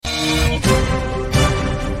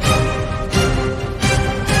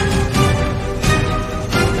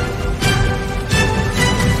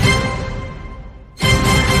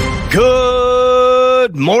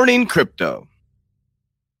Morning Crypto.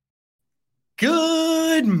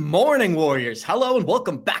 Good morning, warriors. Hello and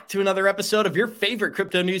welcome back to another episode of your favorite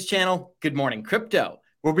crypto news channel, Good Morning Crypto,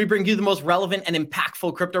 where we bring you the most relevant and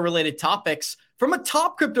impactful crypto-related topics from a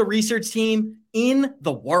top crypto research team in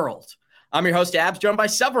the world. I'm your host, Abs, joined by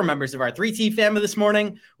several members of our 3T family this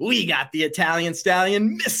morning. We got the Italian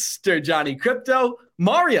stallion, Mr. Johnny Crypto.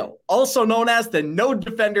 Mario, also known as the Node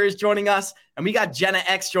Defender, is joining us. And we got Jenna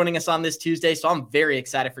X joining us on this Tuesday, so I'm very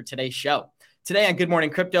excited for today's show. Today on Good Morning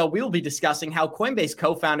Crypto, we will be discussing how Coinbase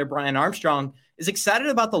co-founder Brian Armstrong is excited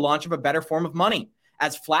about the launch of a better form of money,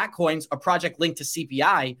 as flat coins, a project linked to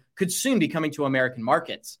CPI, could soon be coming to American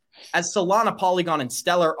markets. As Solana, Polygon, and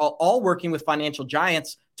Stellar are all working with financial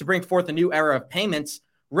giants to bring forth a new era of payments,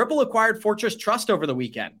 Ripple acquired Fortress Trust over the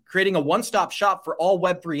weekend, creating a one-stop shop for all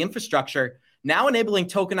Web3 infrastructure, now enabling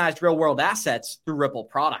tokenized real-world assets through Ripple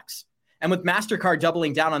products. And with MasterCard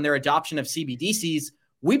doubling down on their adoption of CBDCs,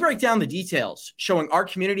 we break down the details, showing our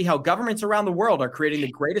community how governments around the world are creating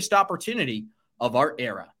the greatest opportunity of our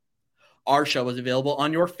era. Our show is available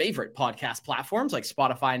on your favorite podcast platforms like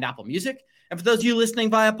Spotify and Apple Music. And for those of you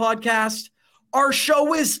listening via podcast, our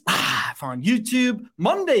show is live on YouTube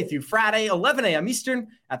Monday through Friday, 11 a.m. Eastern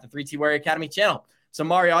at the 3T Warrior Academy channel. So,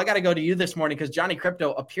 Mario, I got to go to you this morning because Johnny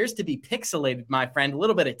Crypto appears to be pixelated, my friend. A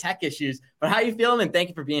little bit of tech issues. But how are you feeling? And thank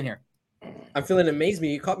you for being here. I'm feeling amazing.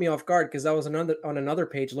 You caught me off guard because I was on another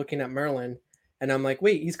page looking at Merlin. And I'm like,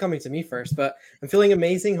 wait, he's coming to me first. But I'm feeling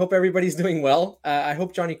amazing. Hope everybody's doing well. I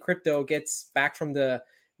hope Johnny Crypto gets back from the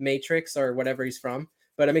Matrix or whatever he's from.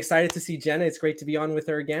 But I'm excited to see Jenna. It's great to be on with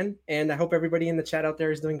her again. And I hope everybody in the chat out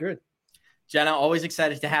there is doing good. Jenna, always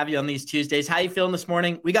excited to have you on these Tuesdays. How are you feeling this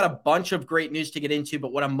morning? We got a bunch of great news to get into.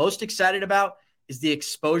 But what I'm most excited about is the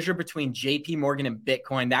exposure between JP Morgan and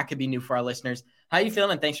Bitcoin. That could be new for our listeners. How are you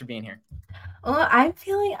feeling? And thanks for being here. Well, I'm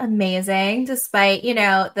feeling amazing despite,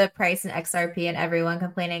 the price in XRP and everyone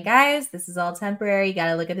complaining. Guys, this is all temporary. You got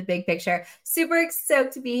to look at the big picture. Super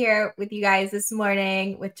stoked to be here with you guys this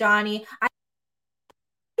morning with Johnny. I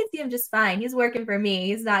can see him just fine. He's working for me.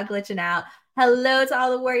 He's not glitching out. Hello to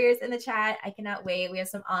all the warriors in the chat. I cannot wait. We have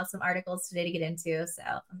some awesome articles today to get into, so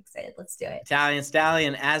I'm excited. Let's do it. Italian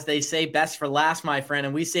stallion, as they say, best for last, my friend,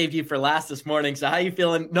 and we saved you for last this morning. So how you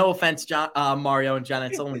feeling? No offense, Mario and Jenna.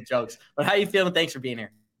 It's only jokes. But how you feeling? Thanks for being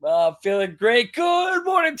here. Feeling great. Good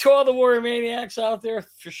morning to all the Warrior Maniacs out there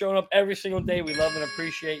for showing up every single day. We love and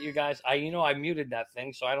appreciate you guys. I muted that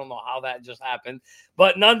thing, so I don't know how that just happened.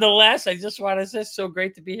 But nonetheless, I just want to say it's so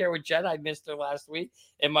great to be here with Jen. I missed her last week.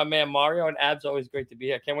 And my man Mario and Abs, always great to be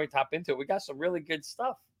here. Can't wait to hop into it. We got some really good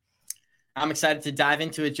stuff. I'm excited to dive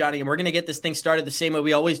into it, Johnny. And we're going to get this thing started the same way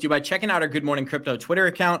we always do by checking out our Good Morning Crypto Twitter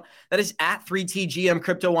account. That is at 3TGM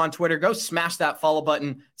Crypto on Twitter. Go smash that follow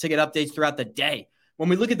button to get updates throughout the day. When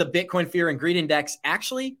we look at the Bitcoin Fear and Greed Index,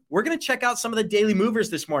 actually, we're going to check out some of the daily movers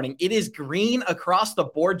this morning. It is green across the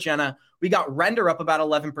board, Jenna. We got Render up about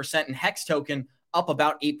 11% and Hex Token up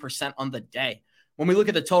about 8% on the day. When we look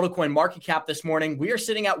at the total coin market cap this morning, we are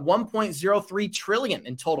sitting at 1.03 trillion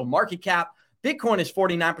in total market cap. Bitcoin is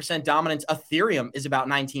 49% dominance. Ethereum is about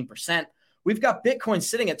 19%. We've got Bitcoin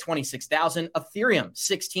sitting at 26,000, Ethereum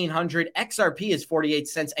 1,600, XRP is 48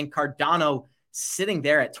 cents, and Cardano sitting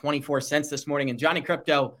there at 24 cents this morning. And Johnny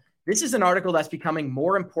Crypto, this is an article that's becoming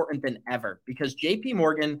more important than ever because JP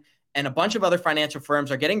Morgan and a bunch of other financial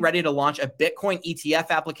firms are getting ready to launch a Bitcoin ETF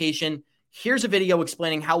application. Here's a video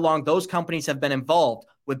explaining how long those companies have been involved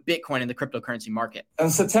with Bitcoin in the cryptocurrency market. On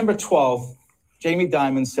September 12th, Jamie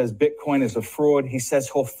Dimon says Bitcoin is a fraud. He says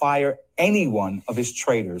he'll fire any one of his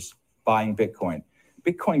traders buying Bitcoin.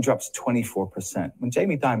 Bitcoin drops 24%. When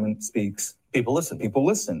Jamie Dimon speaks, people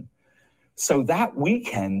listen. So that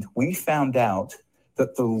weekend, we found out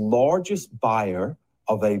that the largest buyer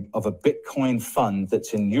of a Bitcoin fund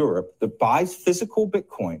that's in Europe that buys physical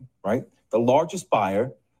Bitcoin, right? The largest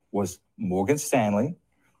buyer was Morgan Stanley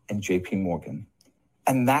and JP Morgan.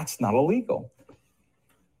 And that's not illegal.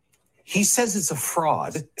 He says it's a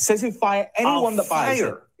fraud. It says he'll fire anyone that buys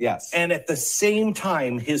it. Yes. And at the same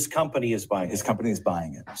time, his company is buying it. His company is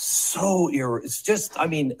buying it. It's just,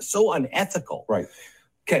 so unethical. Right.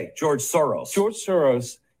 Okay, George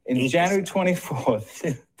Soros in 8%. January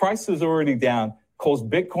 24th, price was already down, calls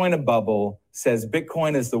Bitcoin a bubble, says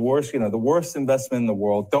Bitcoin is the worst, the worst investment in the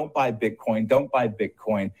world. Don't buy Bitcoin. Don't buy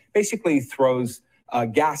Bitcoin. Basically throws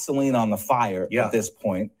gasoline on the fire at this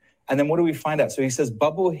point. And then what do we find out? So he says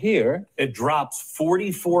bubble here. It drops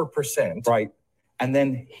 44%. Right. And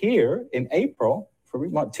then here in April,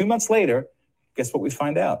 2 months later, guess what we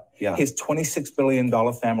find out? Yeah. His $26 billion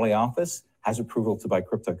family office has approval to buy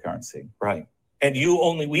cryptocurrency. Right. And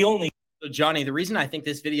we only So Johnny, the reason I think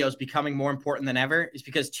this video is becoming more important than ever is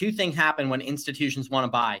because two things happen when institutions want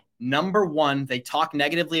to buy. Number one, they talk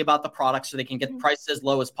negatively about the product so they can get the prices as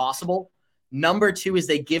low as possible. Number two is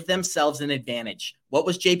they give themselves an advantage. What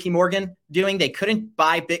was JP Morgan doing? They couldn't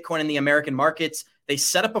buy Bitcoin in the American markets. They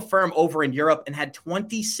set up a firm over in Europe and had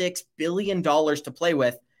 $26 billion to play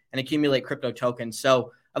with and accumulate crypto tokens.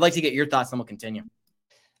 So I'd like to get your thoughts and we'll continue.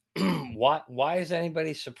 Why is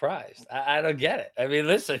anybody surprised? I don't get it. I mean,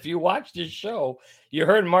 listen, if you watch this show, you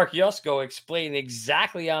heard Mark Yusko explain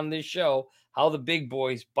exactly on this show how the big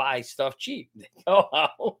boys buy stuff cheap. They go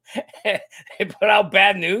out, they put out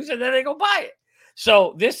bad news, and then they go buy it.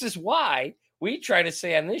 So this is why we try to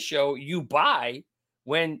say on this show, you buy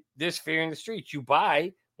when there's fear in the streets. You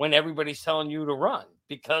buy when everybody's telling you to run,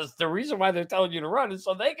 because the reason why they're telling you to run is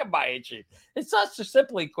so they can buy it cheap. It's not a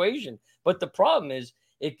simple equation. But the problem is,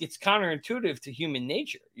 it's counterintuitive to human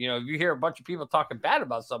nature. You know, if you hear a bunch of people talking bad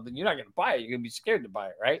about something, you're not going to buy it. You're going to be scared to buy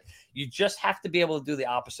it, right? You just have to be able to do the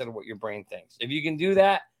opposite of what your brain thinks. If you can do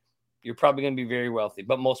that, you're probably going to be very wealthy.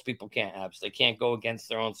 But most people can't, Abs. They can't go against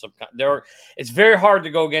their own subconscious. It's very hard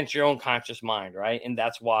to go against your own conscious mind, right? And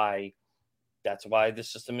that's why the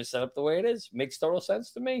system is set up the way it is. Makes total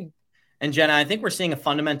sense to me. And Jenna, I think we're seeing a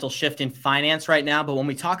fundamental shift in finance right now. But when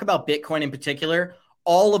we talk about Bitcoin in particular,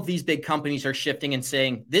 all of these big companies are shifting and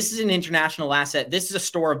saying, this is an international asset. This is a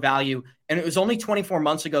store of value. And it was only 24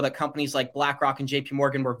 months ago that companies like BlackRock and JP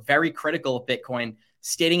Morgan were very critical of Bitcoin,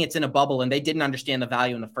 stating it's in a bubble, and they didn't understand the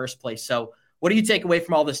value in the first place. So what do you take away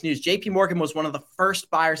from all this news? JP Morgan was one of the first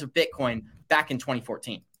buyers of Bitcoin back in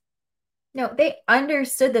 2014. No, they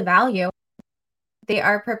understood the value. They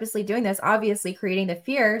are purposely doing this, obviously creating the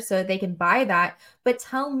fear so they can buy that. But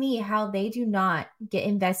tell me how they do not get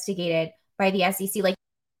investigated by the SEC. Like,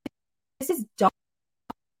 this is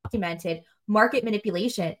documented market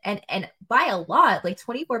manipulation and by a lot, like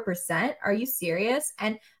 24%. Are you serious?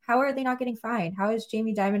 And how are they not getting fined? How is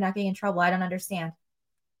Jamie Dimon not getting in trouble? I don't understand.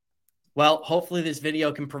 Well, hopefully this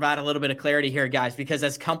video can provide a little bit of clarity here, guys, because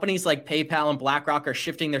as companies like PayPal and BlackRock are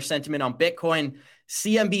shifting their sentiment on Bitcoin,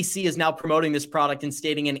 CNBC is now promoting this product and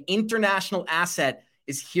stating an international asset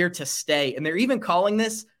is here to stay. And they're even calling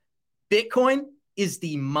this Bitcoin is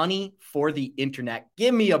the money for the internet.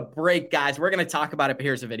 Give me a break, guys. We're going to talk about it, but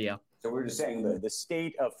here's a video. So we're just saying the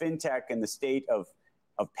state of fintech and the state of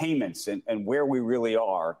payments and where we really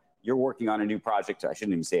are. You're working on a new project. I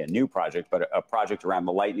shouldn't even say a new project, but a project around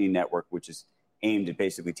the Lightning Network, which is aimed at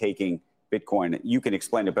basically taking Bitcoin. You can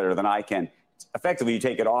explain it better than I can. Effectively, you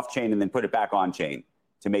take it off chain and then put it back on chain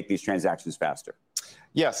to make these transactions faster.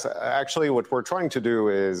 Yes, actually, what we're trying to do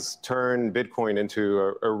is turn Bitcoin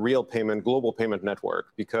into a real payment, global payment network,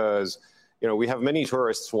 because we have many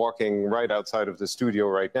tourists walking right outside of the studio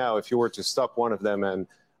right now. If you were to stop one of them and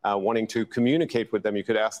wanting to communicate with them, you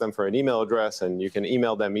could ask them for an email address and you can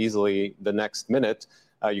email them easily the next minute.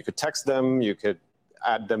 You could text them, you could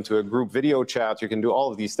add them to a group video chat, you can do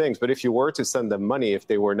all of these things. But if you were to send them money, if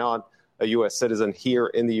they were not a US citizen here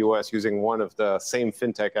in the US using one of the same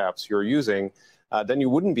fintech apps you're using, then you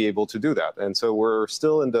wouldn't be able to do that. And so we're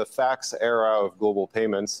still in the fax era of global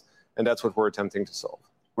payments, and that's what we're attempting to solve.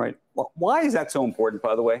 Right. Well, why is that so important,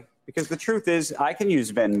 by the way? Because the truth is, I can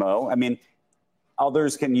use Venmo. I mean,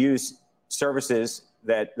 others can use services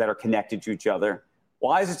that are connected to each other.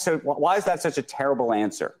 Why is that such a terrible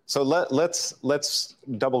answer? So let's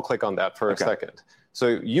double click on that for a second.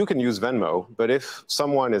 So you can use Venmo, but if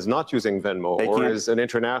someone is not using Venmo or is an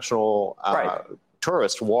international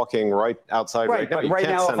tourist walking right outside right now, right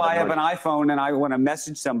now, if I have an iPhone and I want to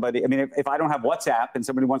message somebody, I mean, if I don't have WhatsApp and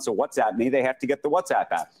somebody wants to WhatsApp me, they have to get the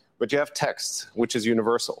WhatsApp app. But you have text, which is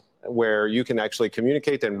universal, where you can actually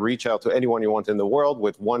communicate and reach out to anyone you want in the world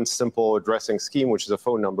with one simple addressing scheme, which is a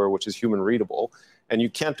phone number, which is human readable. And you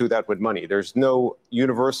can't do that with money. There's no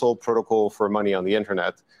universal protocol for money on the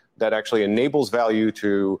internet that actually enables value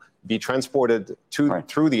to be transported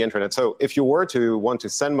through the internet. So if you were to want to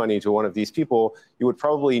send money to one of these people, you would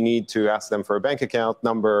probably need to ask them for a bank account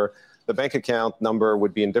number. The bank account number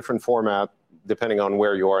would be in different format depending on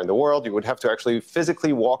where you are in the world. You would have to actually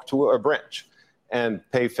physically walk to a branch and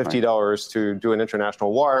pay $50 to do an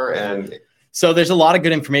international wire. And so there's a lot of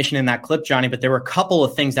good information in that clip, Johnny, but there were a couple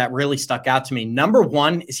of things that really stuck out to me. Number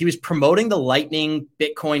one is he was promoting the Lightning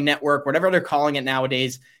Bitcoin network, whatever they're calling it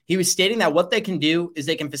nowadays. He was stating that what they can do is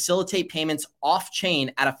they can facilitate payments off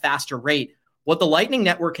chain at a faster rate. What the Lightning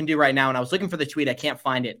network can do right now, and I was looking for the tweet, I can't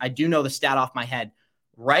find it. I do know the stat off my head.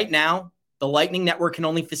 Right now, the Lightning network can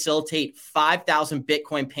only facilitate 5,000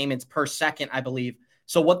 Bitcoin payments per second, I believe.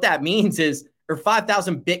 So what that means is, or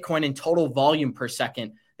 5,000 Bitcoin in total volume per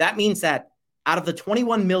second. That means that out of the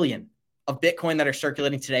 21 million of Bitcoin that are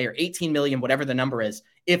circulating today, or 18 million, whatever the number is,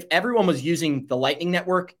 if everyone was using the Lightning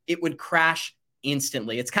Network, it would crash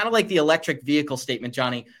instantly. It's kind of like the electric vehicle statement,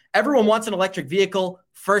 Johnny. Everyone wants an electric vehicle.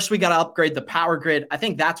 First, we got to upgrade the power grid. I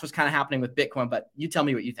think that's what's kind of happening with Bitcoin, but you tell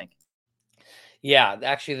me what you think. Yeah,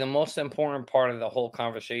 actually, the most important part of the whole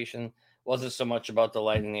conversation wasn't so much about the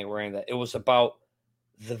Lightning Network, that it was about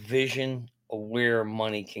the vision of where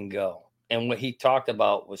money can go. And what he talked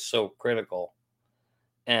about was so critical.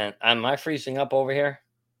 And am I freezing up over here?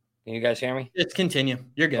 Can you guys hear me? Let's continue.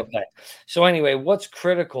 You're good. Okay. So anyway, what's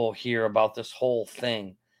critical here about this whole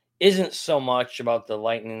thing isn't so much about the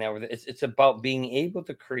Lightning Network. It's about being able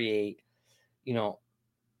to create,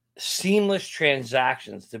 seamless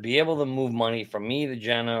transactions to be able to move money from me to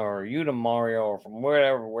Jenna or you to Mario or from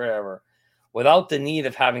wherever, without the need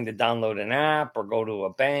of having to download an app or go to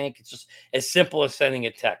a bank. It's just as simple as sending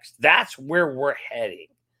a text. That's where we're heading.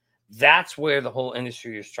 That's where the whole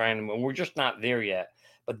industry is trying to move. We're just not there yet.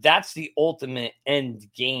 But that's the ultimate end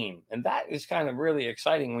game. And that is kind of really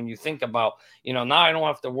exciting when you think about, now I don't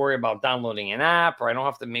have to worry about downloading an app, or I don't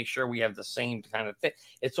have to make sure we have the same kind of thing.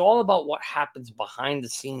 It's all about what happens behind the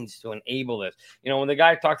scenes to enable this. When the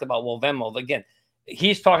guy talked about, Venmo, again,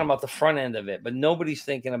 he's talking about the front end of it, but nobody's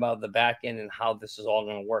thinking about the back end and how this is all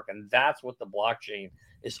going to work. And that's what the blockchain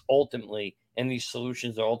is ultimately, and these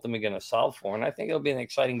solutions are ultimately going to solve for. And I think it'll be an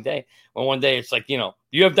exciting day when one day it's like, do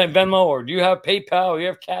you have that Venmo, or do you have PayPal, or you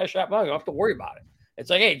have Cash App? No, you don't have to worry about it.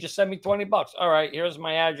 It's like, hey, just send me $20. All right, here's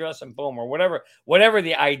my address, and boom, or whatever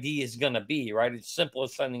the ID is going to be, right? It's simple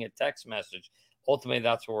as sending a text message. Ultimately,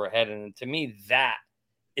 that's where we're headed. And to me, that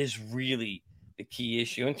is really the key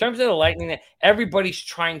issue. In terms of the Lightning, everybody's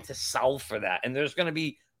trying to solve for that. And there's going to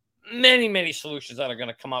be many, many solutions that are going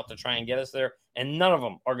to come out to try and get us there. And none of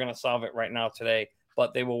them are going to solve it right now today,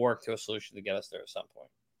 but they will work to a solution to get us there at some point.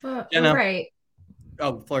 Right.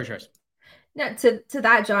 Oh, floor is yours. No, to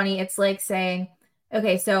that, Johnny, it's like saying,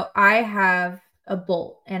 okay, so I have a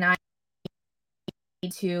bolt and I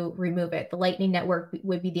need to remove it. The Lightning Network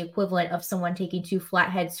would be the equivalent of someone taking two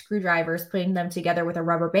flathead screwdrivers, putting them together with a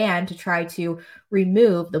rubber band to try to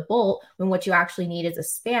remove the bolt, when what you actually need is a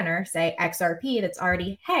spanner, say XRP, that's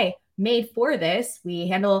already, made for this. We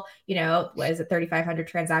handle, what is it, 3,500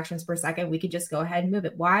 transactions per second. We could just go ahead and move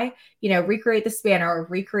it. Why? Recreate the spanner or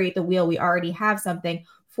recreate the wheel. We already have something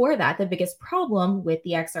for that. The biggest problem with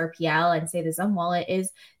the XRPL and say the Zum wallet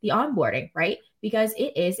is the onboarding, right? Because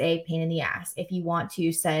it is a pain in the ass. If you want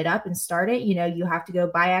to set it up and start it, you have to go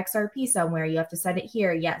buy XRP somewhere. You have to send it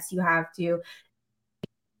here. Yes, you have to.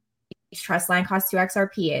 Each trust line costs 2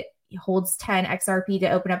 XRP. It holds 10 XRP to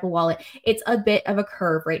open up a wallet. It's a bit of a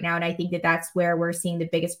curve right now. And I think that that's where we're seeing the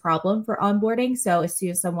biggest problem for onboarding. So as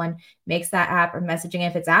soon as someone makes that app or messaging,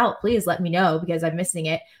 if it's out, please let me know because I'm missing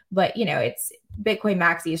it. But, it's Bitcoin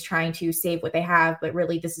Maxi is trying to save what they have, but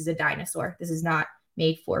really this is a dinosaur. This is not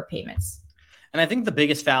made for payments. And I think the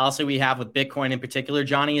biggest fallacy we have with Bitcoin in particular,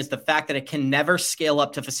 Johnny, is the fact that it can never scale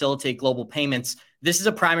up to facilitate global payments. This is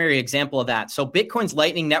a primary example of that. So Bitcoin's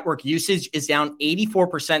Lightning Network usage is down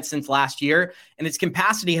 84% since last year, and its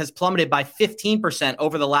capacity has plummeted by 15%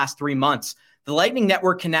 over the last 3 months. The Lightning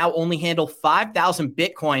Network can now only handle 5,000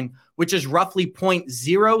 Bitcoin, which is roughly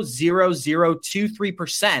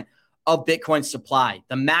 0.00023% of Bitcoin's supply.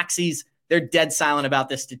 The maxis, they're dead silent about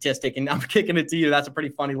this statistic, and I'm kicking it to you. That's a pretty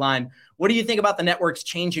funny line. What do you think about the networks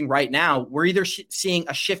changing right now? We're either seeing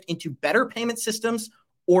a shift into better payment systems,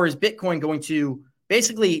 or is Bitcoin going to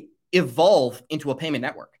basically evolve into a payment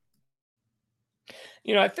network?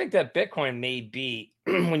 I think that Bitcoin may be,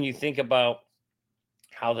 when you think about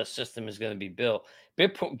how the system is going to be built,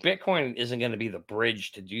 Bitcoin isn't going to be the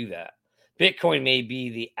bridge to do that. Bitcoin may be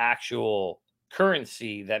the actual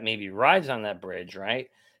currency that maybe rides on that bridge, right?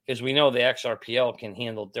 Because we know the XRPL can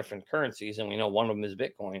handle different currencies, and we know one of them is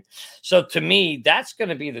Bitcoin. So to me, that's going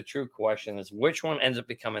to be the true question, is which one ends up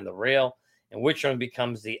becoming the rail and which one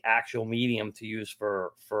becomes the actual medium to use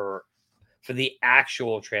for the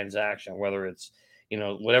actual transaction, whether it's,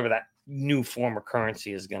 whatever that new form of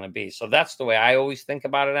currency is going to be. So that's the way I always think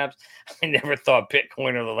about it. I never thought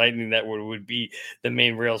Bitcoin or the Lightning Network would be the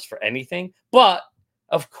main rails for anything. But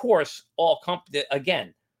of course,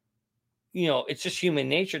 again, it's just human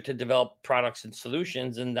nature to develop products and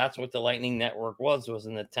solutions. And that's what the Lightning Network was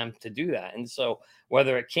an attempt to do that. And so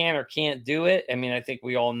whether it can or can't do it, I think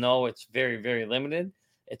we all know it's very, very limited.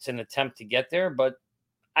 It's an attempt to get there, but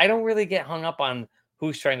I don't really get hung up on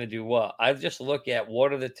who's trying to do what. I just look at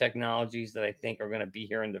what are the technologies that I think are going to be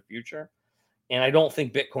here in the future. And I don't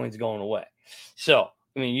think Bitcoin's going away. So,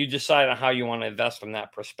 you decide on how you want to invest from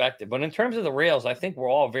that perspective. But in terms of the rails, I think we're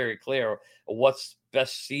all very clear what's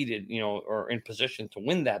best seated, or in position to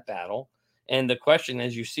win that battle. And the question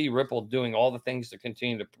is, you see Ripple doing all the things to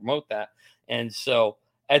continue to promote that. And so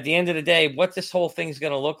at the end of the day, what this whole thing is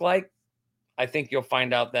going to look like, I think you'll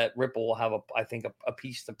find out that Ripple will have a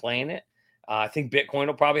piece to play in it. I think Bitcoin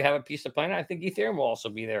will probably have a piece to play in it. I think Ethereum will also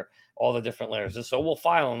be there, all the different layers. And so we'll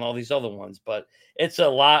file on all these other ones, but it's a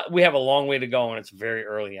lot. We have a long way to go, and it's very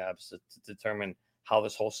early apps to determine how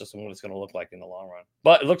this whole system, what it's going to look like in the long run.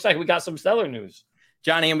 But it looks like we got some stellar news.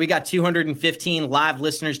 Johnny, and we got 215 live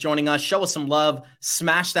listeners joining us. Show us some love.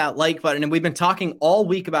 Smash that like button. And we've been talking all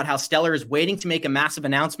week about how Stellar is waiting to make a massive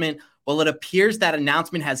announcement. Well, it appears that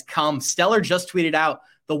announcement has come. Stellar just tweeted out,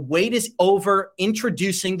 the wait is over,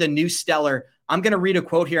 introducing the new Stellar. I'm going to read a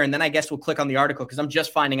quote here, and then I guess we'll click on the article because I'm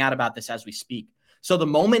just finding out about this as we speak. So the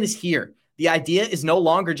moment is here. The idea is no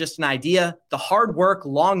longer just an idea. The hard work,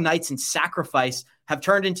 long nights, and sacrifice have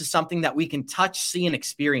turned into something that we can touch, see, and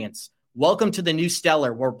experience. Welcome to the new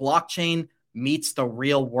Stellar, where blockchain meets the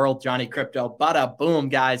real world, Johnny Crypto. Bada boom,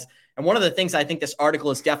 guys. And one of the things I think this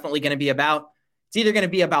article is definitely going to be about, it's either going to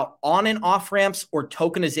be about on and off ramps or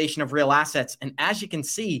tokenization of real assets. And as you can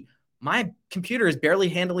see, my computer is barely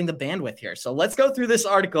handling the bandwidth here. So let's go through this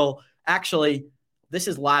article. Actually, this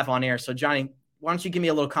is live on air. So Johnny, why don't you give me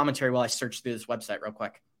a little commentary while I search through this website real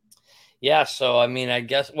quick? Yeah, so I mean, I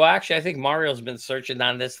guess, well, actually, I think Mario's been searching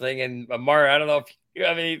on this thing. And Mario, I don't know if you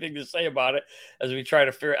have anything to say about it as we try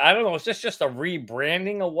to figure. I don't know. Is this just a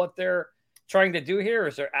rebranding of what they're trying to do here? Or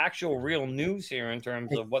is there actual real news here in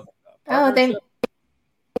terms of what? Oh, they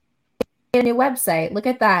a new website. Look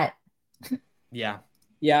at that. Yeah.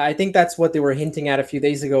 Yeah, I think that's what they were hinting at a few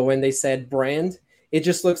days ago when they said brand. It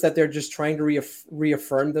just looks that they're just trying to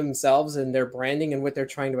reaffirm themselves and their branding and what they're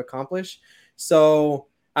trying to accomplish. So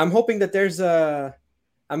I'm hoping that there's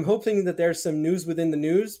some news within the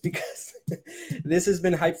news, because this has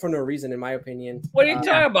been hyped for no reason, in my opinion. What are you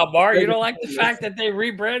talking about, Bar? You don't like the fact that they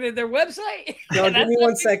rebranded their website? No, give me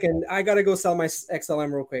 1 second. I got to go sell my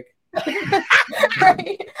XLM real quick.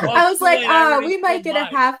 Right. I was like, we might get a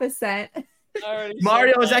half a cent.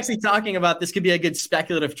 Mario was actually talking about this could be a good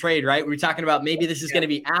speculative trade, right? We were talking about maybe this is going to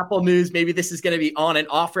be Apple news. Maybe this is going to be on and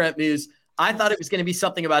off ramp news. I thought it was going to be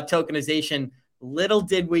something about tokenization. Little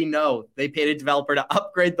did we know they paid a developer to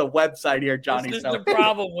upgrade the website here, Johnny. This is the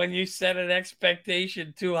problem when you set an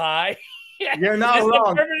expectation too high. You're not it's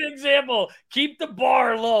wrong. The perfect example. Keep the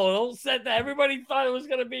bar low. Don't set that. Everybody thought it was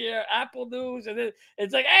going to be Apple news, and then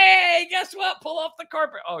it's like, hey, guess what? Pull off the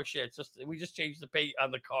carpet. Oh shit! We just changed the paint on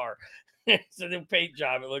the car. It's a new paint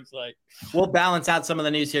job, it looks like. We'll balance out some of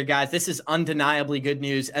the news here, guys. This is undeniably good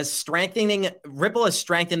news. Ripple has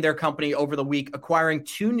strengthened their company over the week, acquiring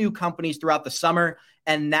 2 new companies throughout the summer,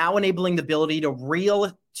 and now enabling the ability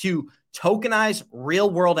to tokenize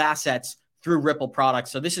real-world assets through Ripple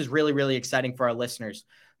products. So this is really, really exciting for our listeners.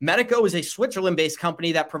 Medico is a Switzerland-based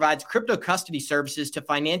company that provides crypto custody services to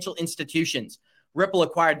financial institutions. Ripple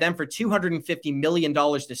acquired them for $250 million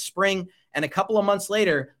this spring, and a couple of months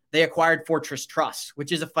later, they acquired Fortress Trust,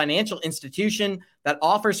 which is a financial institution that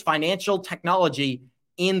offers financial technology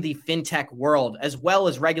in the fintech world, as well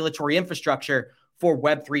as regulatory infrastructure for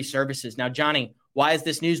Web3 services. Now, Johnny, why is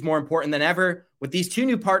this news more important than ever? With these 2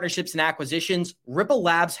 new partnerships and acquisitions, Ripple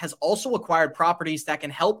Labs has also acquired properties that can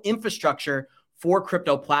help infrastructure for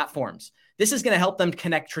crypto platforms. This is going to help them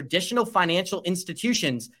connect traditional financial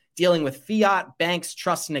institutions dealing with fiat, banks,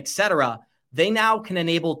 trusts, and etc. They now can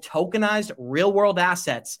enable tokenized real-world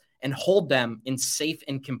assets and hold them in safe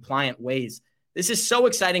and compliant ways. This is so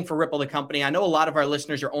exciting for Ripple, the company. I know a lot of our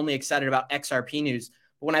listeners are only excited about XRP news,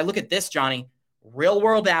 but when I look at this, Johnny,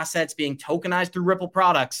 real-world assets being tokenized through Ripple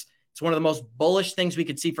products, it's one of the most bullish things we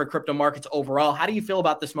could see for crypto markets overall. How do you feel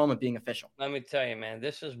about this moment being official? Let me tell you, man,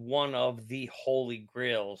 this is one of the holy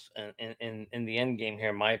grails in the end game here,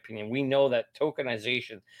 in my opinion. We know that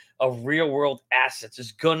tokenization of real-world assets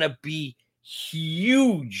is going to be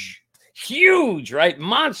huge, right?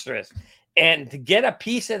 Monstrous. And to get a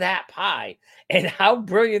piece of that pie, and how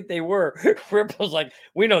brilliant they were, Ripple's like,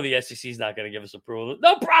 we know the SEC is not going to give us approval.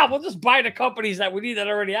 No problem. We'll just buy the companies that we need that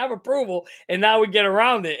already have approval, and now we get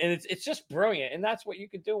around it. And it's just brilliant. And that's what you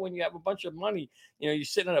can do when you have a bunch of money. You know, you're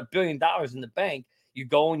sitting on $1 billion in the bank. You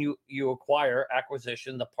go and you acquire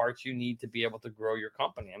the parts you need to be able to grow your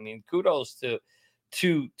company. I mean, kudos to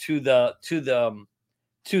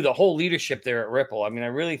the whole leadership there at Ripple. I mean, I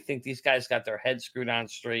really think these guys got their heads screwed on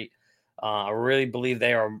straight. I really believe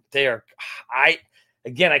they are. I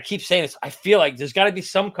keep saying this. I feel like there's got to be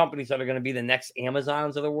some companies that are going to be the next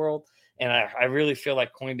Amazons of the world. And I really feel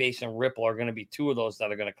like Coinbase and Ripple are going to be 2 of those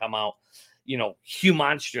that are going to come out,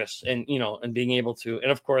 humonstrous and being able to,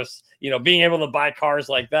 and of course, being able to buy cars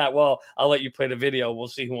like that. Well, I'll let you play the video. We'll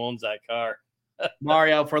see who owns that car.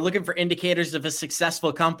 Mario, if we're looking for indicators of a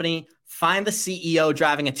successful company, find the CEO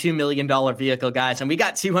driving a $2 million vehicle, guys. And we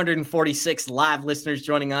got 246 live listeners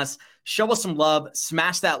joining us. Show us some love,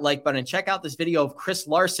 smash that like button, and check out this video of Chris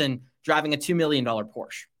Larson driving a $2 million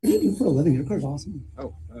Porsche. For a living, your car's awesome.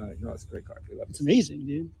 Oh, no, it's a great car. We love it. It's amazing,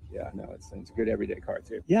 dude. Yeah, no, it's a good everyday car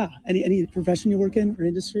too. Yeah. Any profession you work in or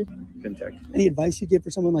industry? Fintech. Any advice you give for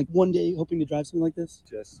someone like one day hoping to drive something like this?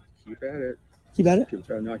 Just keep at it. Keep at it? People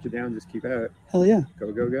try to knock you down, just keep at it. Hell yeah.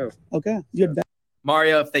 Go, go, go. Okay. You had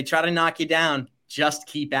Mario, if they try to knock you down, just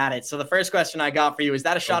keep at it. So the first question I got for you, is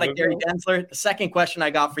that a shot at Gary Gensler? The second question I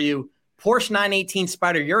got for you, Porsche 918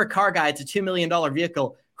 Spyder, you're a car guy. It's a $2 million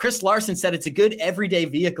vehicle. Chris Larson said it's a good everyday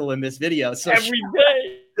vehicle in this video. So every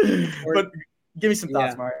day. But give me some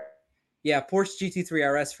thoughts, Mario. Yeah, Porsche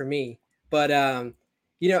GT3 RS for me. But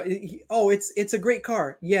it's a great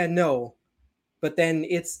car. Yeah, no. But then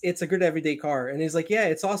it's a good everyday car. And he's like, yeah,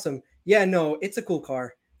 it's awesome. Yeah, no, it's a cool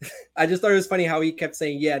car. I just thought it was funny how he kept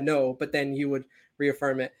saying, yeah, no, but then he would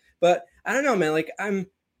reaffirm it. But I don't know, man. Like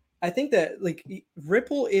I think that like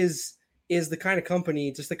Ripple is the kind of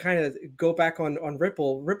company, just to kind of go back on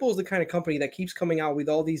Ripple. Ripple is the kind of company that keeps coming out with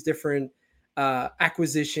all these different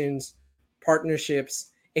acquisitions, partnerships,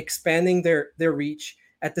 expanding their reach.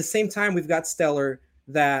 At the same time, we've got Stellar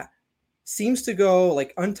that seems to go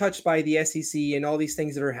like untouched by the SEC and all these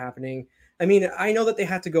things that are happening. I mean, I know that they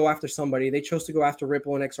had to go after somebody. They chose to go after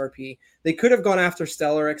Ripple and XRP. They could have gone after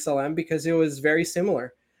Stellar XLM because it was very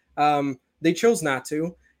similar. They chose not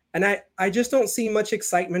to. And I just don't see much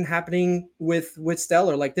excitement happening with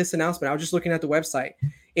Stellar. Like this announcement, I was just looking at the website.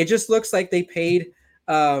 It just looks like they paid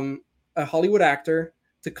a Hollywood actor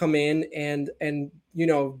to come in and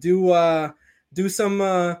do some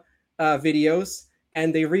videos,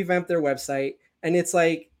 and they revamped their website. And it's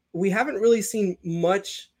like we haven't really seen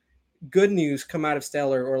much good news come out of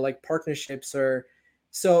Stellar or like partnerships or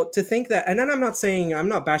so to think that. And then I'm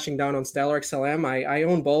not bashing down on Stellar XLM. I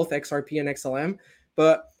own both XRP and XLM,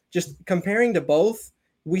 but just comparing to both,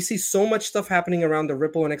 we see so much stuff happening around the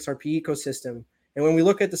Ripple and XRP ecosystem. And when we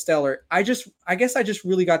look at the Stellar, I guess I just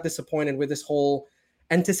really got disappointed with this whole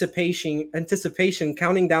anticipation,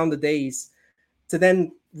 counting down the days to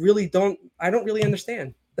then I don't really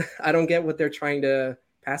understand. I don't get what they're trying to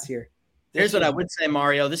pass here. Here's what I would say,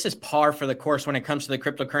 Mario. This is par for the course when it comes to the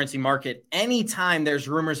cryptocurrency market. Anytime there's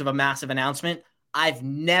rumors of a massive announcement, I've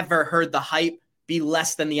never heard the hype be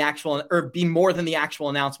less than the actual or be more than the actual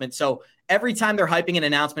announcement. So every time they're hyping an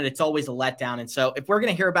announcement, it's always a letdown. And so if we're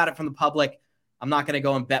going to hear about it from the public, I'm not going to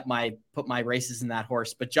go and put my races in that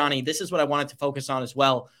horse. But Johnny, this is what I wanted to focus on as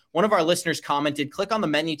well. One of our listeners commented, click on the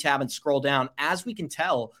menu tab and scroll down. As we can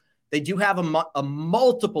tell, they do have a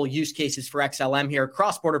multiple use cases for XLM here: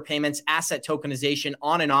 cross-border payments, asset tokenization,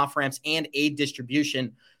 on and off ramps, and aid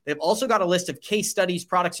distribution. They've also got a list of case studies,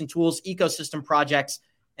 products and tools, ecosystem projects,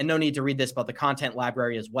 and no need to read this, but the content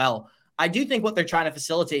library as well. I do think what they're trying to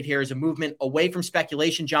facilitate here is a movement away from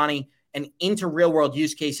speculation, Johnny, and into real world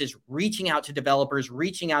use cases, reaching out to developers,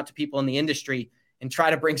 reaching out to people in the industry, and try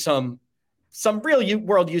to bring some real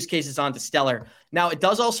world use cases onto Stellar. Now, it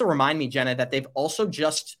does also remind me, Jenna, that they've also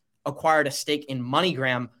just acquired a stake in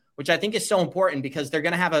MoneyGram, which I think is so important because they're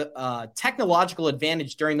going to have a technological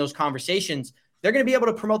advantage during those conversations. They're going to be able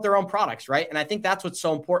to promote their own products, right? And I think that's what's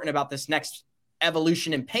so important about this next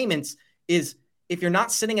evolution in payments is if you're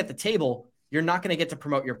not sitting at the table, you're not going to get to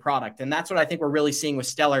promote your product. And that's what I think we're really seeing with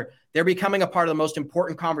Stellar. They're becoming a part of the most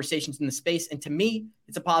important conversations in the space. And to me,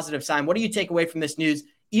 it's a positive sign. What do you take away from this news?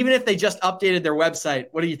 Even if they just updated their website,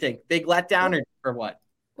 what do you think? Big letdown or what?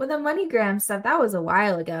 Well, the MoneyGram stuff, that was a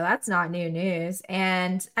while ago. That's not new news.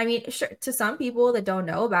 And I mean, sure, to some people that don't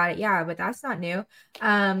know about it, yeah, but that's not new.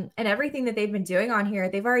 And everything that they've been doing on here,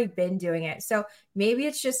 they've already been doing it. So maybe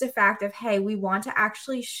it's just a fact of, hey, we want to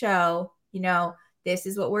actually show, this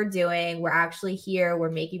is what we're doing. We're actually here. We're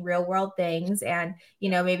making real world things. And,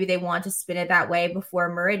 maybe they want to spin it that way before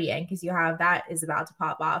Meridian because you have that is about to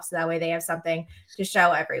pop off. So that way they have something to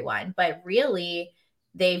show everyone. But really,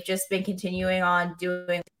 they've just been continuing on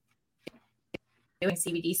doing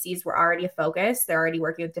CBDCs were already a focus. They're already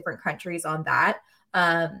working with different countries on that.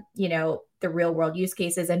 The real world use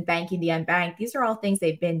cases and banking the unbanked. These are all things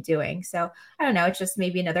they've been doing. So I don't know. It's just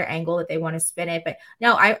maybe another angle that they want to spin it. But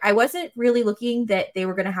no, I wasn't really looking that they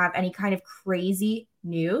were going to have any kind of crazy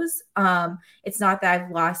news. It's not that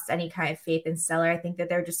I've lost any kind of faith in Stellar. I think that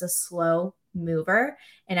they're just a slow mover.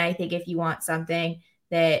 And I think if you want something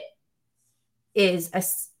that is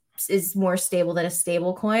more stable than a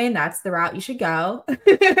stable coin, that's the route you should go.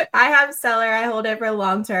 I have Stellar. I hold it for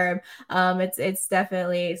long term. It's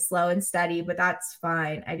definitely slow and steady, but that's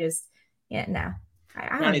fine. I just, no.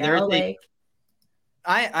 I don't know.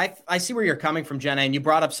 I see where you're coming from, Jenna, and you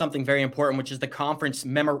brought up something very important, which is the conference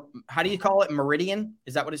how do you call it? Meridian?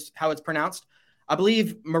 Is that how it's pronounced? I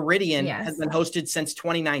believe Meridian has been hosted since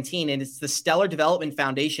 2019, and it's the Stellar Development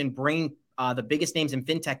Foundation bringing the biggest names in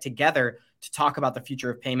fintech together to talk about the future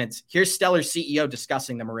of payments. Here's Stellar's CEO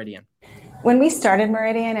discussing the Meridian. When we started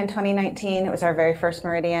Meridian in 2019, it was our very first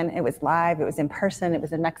Meridian. It was live, it was in person, it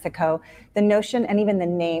was in Mexico. The notion and even the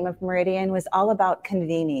name of Meridian was all about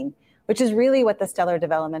convening, which is really what the Stellar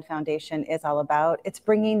Development Foundation is all about. It's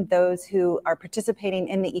bringing those who are participating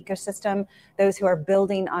in the ecosystem, those who are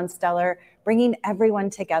building on Stellar, bringing everyone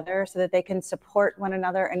together so that they can support one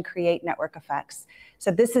another and create network effects. So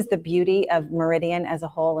this is the beauty of Meridian as a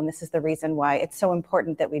whole, and this is the reason why it's so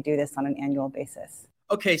important that we do this on an annual basis.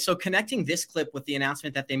 Okay, so connecting this clip with the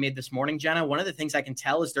announcement that they made this morning, Jenna, one of the things I can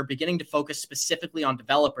tell is they're beginning to focus specifically on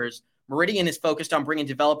developers. Meridian is focused on bringing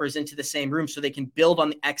developers into the same room so they can build on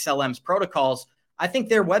the XLM's protocols. I think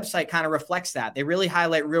their website kind of reflects that. They really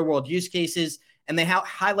highlight real-world use cases, and they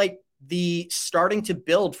highlight the starting to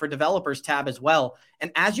build for developers tab as well.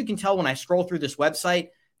 And as you can tell when I scroll through this website,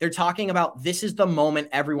 they're talking about this is the moment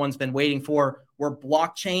everyone's been waiting for, where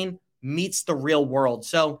blockchain meets the real world.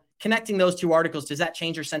 So connecting those two articles, does that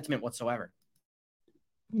change your sentiment whatsoever?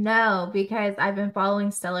 No, because I've been following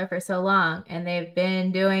Stellar for so long and they've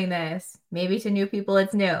been doing this. Maybe to new people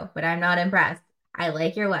it's new, but I'm not impressed. I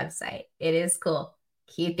like your website. It is cool.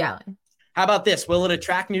 Keep going. How about this? Will it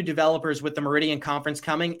attract new developers with the Meridian conference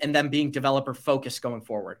coming and them being developer focused going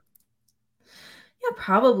forward? Yeah,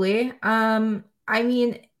 probably. I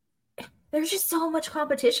mean, there's just so much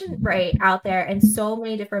competition right out there and so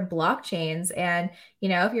many different blockchains. And, you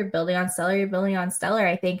know, if you're building on Stellar, you're building on Stellar.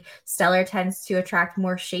 I think Stellar tends to attract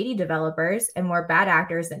more shady developers and more bad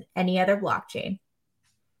actors than any other blockchain.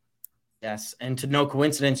 Yes. And to no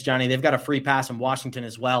coincidence, Johnny, they've got a free pass in Washington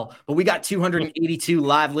as well. But we got 282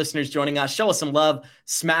 live listeners joining us. Show us some love.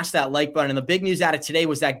 Smash that like button. And the big news out of today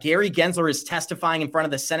was that Gary Gensler is testifying in front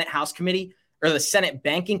of the Senate House Committee or the Senate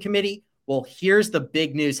Banking Committee. Well, here's the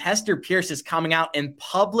big news. Hester Pierce is coming out and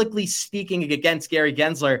publicly speaking against Gary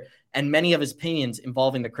Gensler and many of his opinions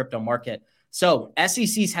involving the crypto market. So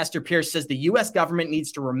SEC's Hester Pierce says the U.S. government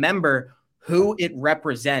needs to remember who it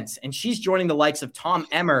represents. And she's joining the likes of Tom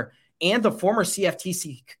Emmer and the former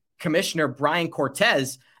CFTC Commissioner Brian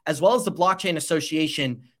Cortez, as well as the Blockchain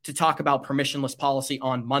Association, to talk about permissionless policy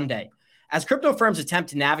on Monday. As crypto firms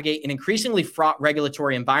attempt to navigate an increasingly fraught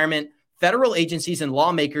regulatory environment, federal agencies and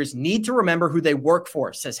lawmakers need to remember who they work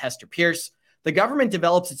for, says Hester Pierce. The government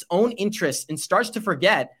develops its own interests and starts to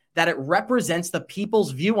forget that it represents the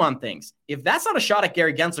people's view on things. If that's not a shot at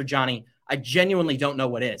Gary Gensler, Johnny, I genuinely don't know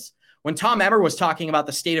what is. When Tom Emmer was talking about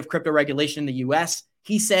the state of crypto regulation in the U.S.,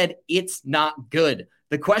 he said it's not good.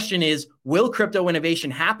 The question is, will crypto innovation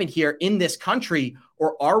happen here in this country,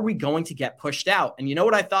 or are we going to get pushed out? And you know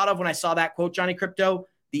what I thought of when I saw that quote, Johnny Crypto?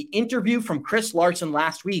 The interview from Chris Larson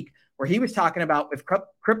last week, where he was talking about if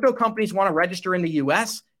crypto companies want to register in the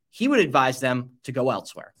U.S., he would advise them to go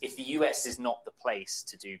elsewhere. If the US is not the place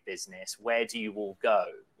to do business, where do you all go?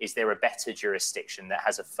 Is there a better jurisdiction that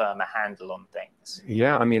has a firmer handle on things?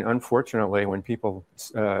 Yeah, I mean, unfortunately, when people,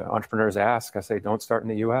 entrepreneurs ask, I say, don't start in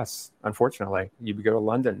the US. Unfortunately, you go to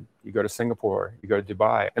London, you go to Singapore, you go to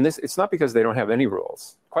Dubai. And it's not because they don't have any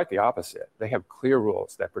rules. Quite the opposite. They have clear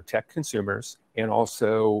rules that protect consumers and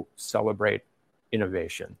also celebrate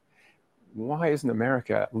innovation. Why isn't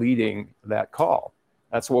America leading that call?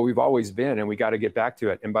 That's what we've always been, and we got to get back to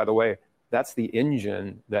it. And by the way, that's the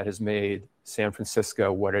engine that has made San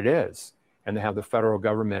Francisco what it is. And to have the federal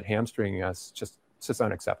government hamstringing us, it's just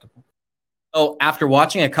unacceptable. Oh, after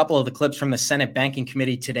watching a couple of the clips from the Senate Banking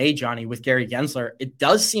Committee today, Johnny, with Gary Gensler, it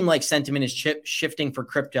does seem like sentiment is shifting for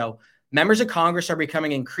crypto. Members of Congress are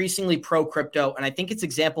becoming increasingly pro-crypto, and I think it's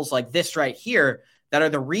examples like this right here that are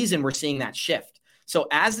the reason we're seeing that shift. So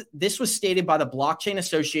as this was stated by the Blockchain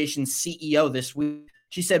Association's CEO this week,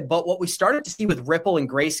 she said, but what we started to see with Ripple and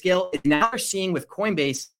Grayscale is now they're seeing with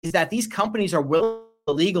Coinbase is that these companies are willing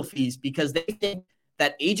to pay legal fees because they think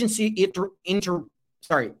that agency's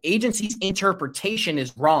interpretation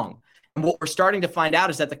is wrong. And what we're starting to find out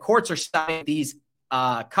is that the courts are siding these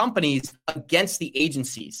companies against the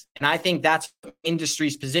agencies. And I think that's the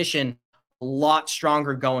industry's position a lot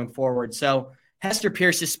stronger going forward. So Hester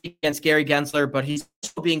Pierce is speaking against Gary Gensler, but he's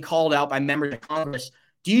still being called out by members of Congress.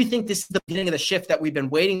 Do you think this is the beginning of the shift that we've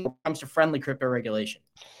been waiting for when it comes to friendly crypto regulation?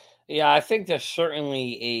 Yeah, I think there's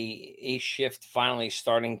certainly a shift finally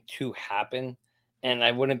starting to happen. And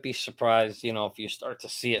I wouldn't be surprised, if you start to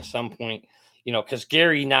see at some point, because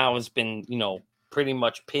Gary now has been, pretty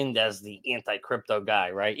much pinned as the anti-crypto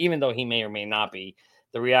guy, right? Even though he may or may not be.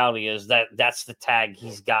 the reality is that that's the tag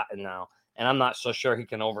he's gotten now. And I'm not so sure he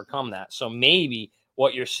can overcome that. So maybe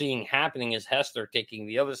what you're seeing happening is Hester taking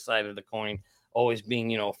the other side of the coin, always being,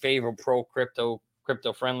 favorable, pro-crypto,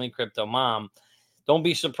 crypto-friendly, crypto mom. Don't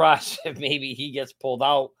be surprised if maybe he gets pulled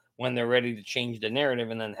out when they're ready to change the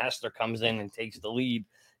narrative, and then Hester comes in and takes the lead,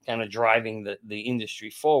 kind of driving the industry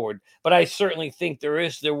forward. But I certainly think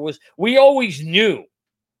we always knew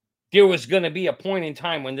there was going to be a point in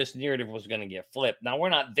time when this narrative was going to get flipped. Now, we're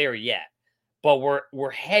not there yet, but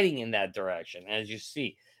we're heading in that direction. As you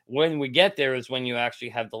see, when we get there is when you actually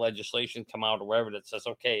have the legislation come out or whatever that says,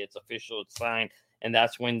 okay, it's official, it's signed, and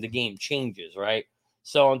that's when the game changes, right?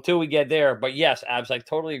 So until we get there, but yes, Abs, I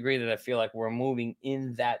totally agree that I feel like we're moving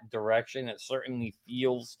in that direction. It certainly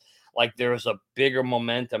feels like there's a bigger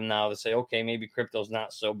momentum now to say, okay, maybe crypto's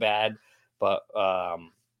not so bad, but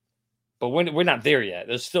we're not there yet.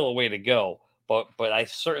 There's still a way to go. But I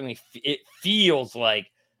certainly it feels like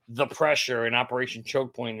the pressure and Operation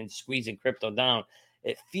Choke Point and squeezing crypto down.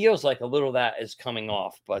 It feels like a little of that is coming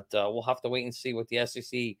off, but we'll have to wait and see what the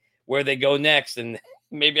SEC where they go next, and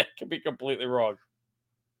maybe I could be completely wrong.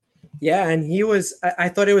 Yeah, and I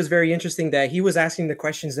thought it was very interesting that he was asking the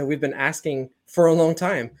questions that we've been asking for a long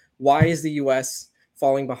time. Why is the U.S.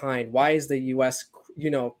 falling behind? Why is the U.S.,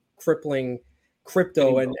 crippling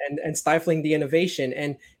crypto and stifling the innovation?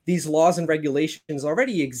 And these laws and regulations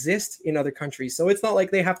already exist in other countries. So it's not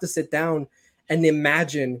like they have to sit down and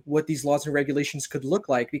imagine what these laws and regulations could look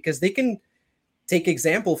like, because they can take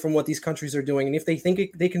example from what these countries are doing. And if they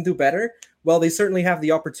think they can do better, well, they certainly have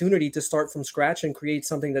the opportunity to start from scratch and create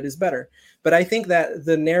something that is better. But I think that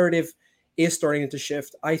the narrative is starting to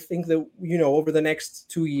shift. I think that, over the next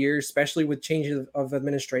 2 years, especially with changes of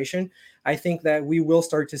administration, I think that we will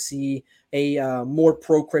start to see a more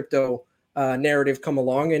pro-crypto narrative come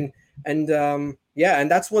along. And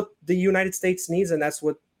that's what the United States needs. And that's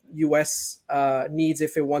what US needs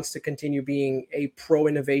if it wants to continue being a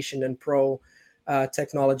pro-innovation and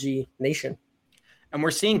pro-technology nation. And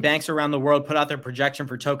we're seeing banks around the world put out their projection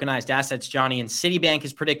for tokenized assets, Johnny. And Citibank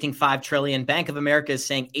is predicting 5 trillion. Bank of America is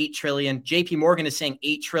saying 8 trillion. JP Morgan is saying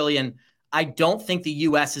 8 trillion. I don't think the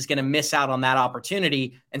U.S. is going to miss out on that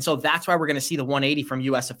opportunity. And so that's why we're going to see the 180 from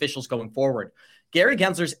U.S. officials going forward. Gary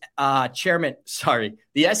Gensler's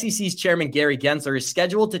the SEC's chairman, Gary Gensler, is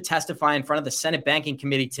scheduled to testify in front of the Senate Banking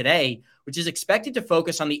Committee today, which is expected to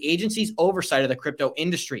focus on the agency's oversight of the crypto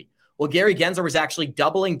industry. Well, Gary Gensler was actually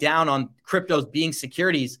doubling down on cryptos being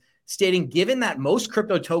securities, stating, given that most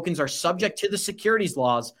crypto tokens are subject to the securities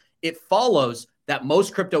laws, it follows that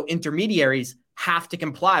most crypto intermediaries have to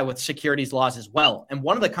comply with securities laws as well. And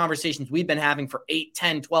one of the conversations we've been having for 8,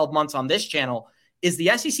 10, 12 months on this channel is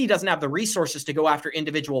the SEC doesn't have the resources to go after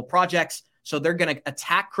individual projects. So they're going to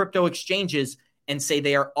attack crypto exchanges and say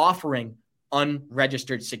they are offering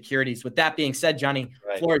unregistered securities. With that being said, Johnny,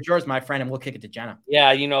 right, floor is yours, my friend, and we'll kick it to Jenna.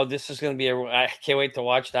 Yeah, this is going to be I can't wait to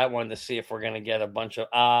watch that one to see if we're going to get a bunch of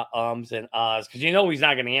ums and ahs, because he's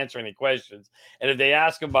not going to answer any questions. And if they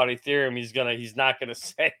ask him about Ethereum, he's not going to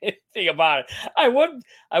say anything about it. I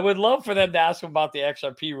would love for them to ask him about the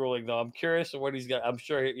XRP ruling, though. I'm curious what he's got. I'm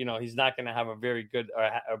sure he's not going to have a very good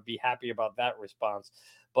or be happy about that response.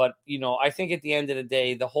 But I think at the end of the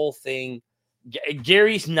day, the whole thing,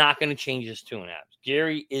 Gary's not going to change his tune apps.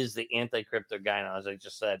 Gary is the anti-crypto guy now, as I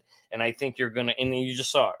just said. And I think you're going to, and you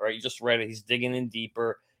just saw it, right? You just read it. He's digging in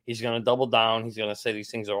deeper. He's going to double down. He's going to say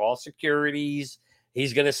these things are all securities.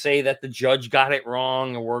 He's going to say that the judge got it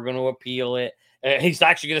wrong and we're going to appeal it. He's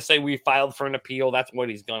actually going to say we filed for an appeal. That's what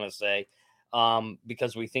he's going to say,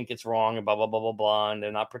 because we think it's wrong and blah, blah, blah, blah, blah. And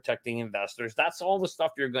they're not protecting investors. That's all the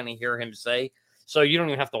stuff you're going to hear him say. So you don't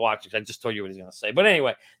even have to watch it. I just told you what he's going to say. But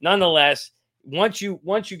anyway, nonetheless, once you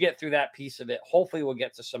get through that piece of it, hopefully we'll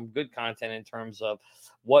get to some good content in terms of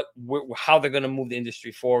how they're going to move the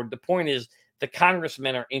industry forward. The point is the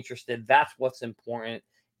congressmen are interested. That's what's important.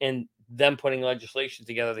 And them putting legislation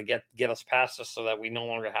together to get us past this so that we no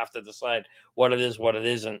longer have to decide what it is, what it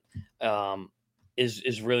isn't,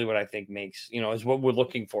 is really what I think makes, is what we're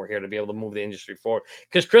looking for here to be able to move the industry forward.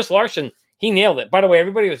 Because Chris Larson, he nailed it. By the way,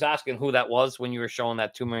 everybody was asking who that was when you were showing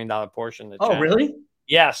that $2 million portion. Oh, really?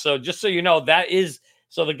 Yeah, so just so you know, that is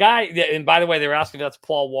so the guy. And by the way, they were asking if that's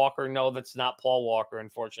Paul Walker. No, that's not Paul Walker.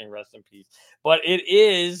 Unfortunately, rest in peace. But it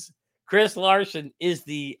is Chris Larson is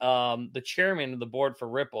the chairman of the board for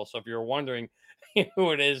Ripple. So if you're wondering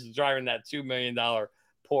who it is driving that $2 million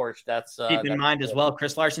Porsche, that's keep in mind as well.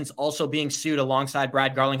 Chris Larson's also being sued alongside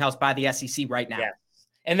Brad Garlinghouse by the SEC right now. Yes.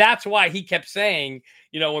 And that's why he kept saying,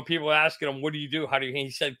 when people were asking him, what do you do? How do you?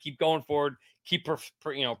 He said, keep going forward. keep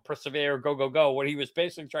persevere, go. What he was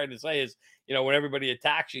basically trying to say is, when everybody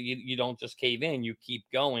attacks you, you don't just cave in, you keep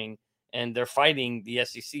going, and they're fighting the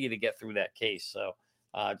SEC to get through that case. So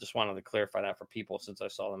just wanted to clarify that for people since I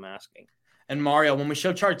saw them asking. And Mario, when we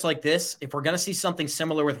show charts like this, if we're going to see something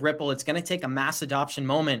similar with Ripple, it's going to take a mass adoption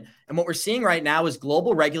moment. And what we're seeing right now is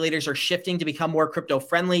global regulators are shifting to become more crypto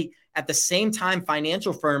friendly. At the same time,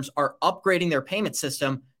 financial firms are upgrading their payment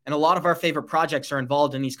system. And a lot of our favorite projects are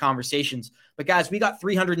involved in these conversations. But guys, we got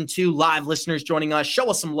 302 live listeners joining us. Show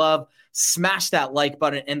us some love. Smash that like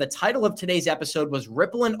button. And the title of today's episode was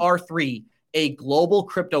Ripple and R3, a global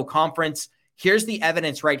crypto conference. Here's the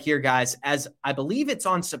evidence right here, guys, as I believe it's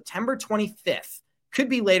on September 25th. Could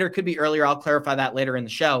be later, could be earlier. I'll clarify that later in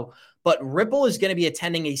the show. But Ripple is going to be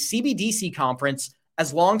attending a CBDC conference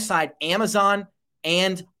alongside Amazon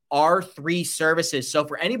and R3 services. So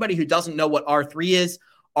for anybody who doesn't know what R3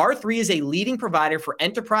 is a leading provider for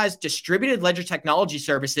enterprise distributed ledger technology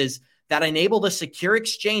services that enable the secure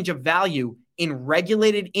exchange of value in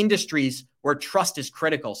regulated industries where trust is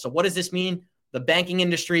critical. So what does this mean? The banking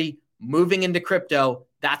industry moving into crypto.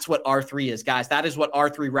 That's what R3 is, guys. That is what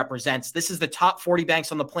R3 represents. This is the top 40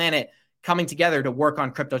 banks on the planet coming together to work on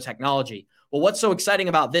crypto technology. Well, what's so exciting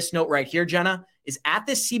about this note right here, Jenna, is at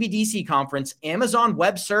this CBDC conference, Amazon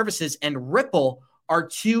Web Services and Ripple are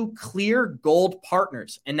two clear gold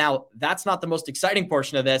partners. And now that's not the most exciting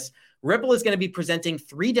portion of this. Ripple is going to be presenting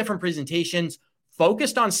 3 different presentations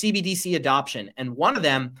focused on CBDC adoption. And one of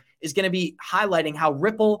them is going to be highlighting how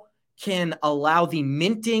Ripple can allow the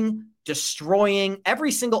minting, destroying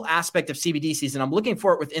every single aspect of CBDCs. And I'm looking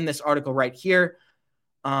for it within this article right here.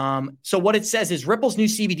 So what it says is Ripple's new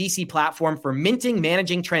CBDC platform for minting,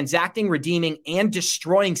 managing, transacting, redeeming, and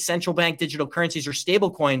destroying central bank digital currencies or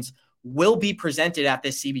stablecoins will be presented at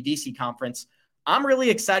this CBDC conference. I'm really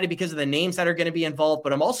excited because of the names that are going to be involved,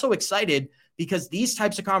 but I'm also excited because these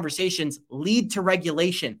types of conversations lead to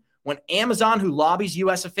regulation. When Amazon, who lobbies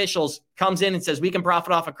U.S. officials, comes in and says we can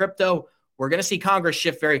profit off of crypto, we're going to see Congress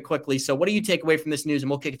shift very quickly. So what do you take away from this news? And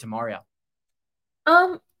we'll kick it to Mario.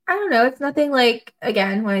 I don't know. It's nothing like,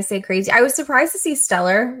 again, when I say crazy, I was surprised to see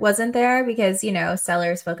Stellar wasn't there because,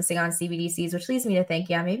 Stellar is focusing on CBDCs, which leads me to think,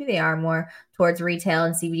 yeah, maybe they are more towards retail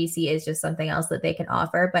and CBDC is just something else that they can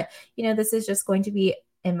offer. But, this is just going to be,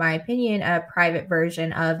 in my opinion, a private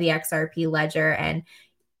version of the XRP ledger and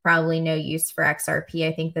probably no use for XRP.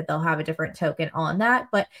 I think that they'll have a different token on that.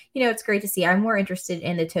 But, it's great to see. I'm more interested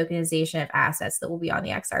in the tokenization of assets that will be on the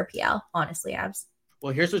XRPL, honestly, Abs.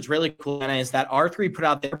 Well, here's what's really cool, Anna, is that R3 put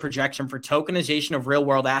out their projection for tokenization of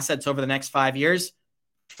real-world assets over the next 5 years.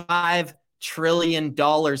 $5 trillion,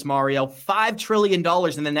 Mario. $5 trillion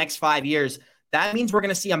in the next 5 years. That means we're going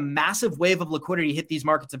to see a massive wave of liquidity hit these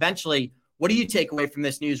markets eventually. What do you take away from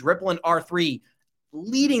this news? Ripple and R3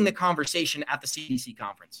 leading the conversation at the CBDC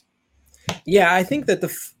conference. Yeah, I think that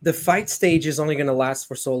the fight stage is only going to last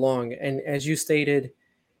for so long. And as you stated,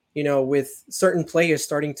 with certain players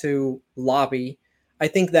starting to lobby, I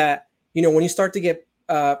think that, when you start to get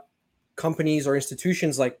companies or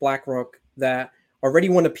institutions like BlackRock that already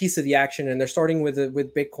want a piece of the action and they're starting with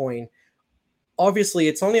Bitcoin, obviously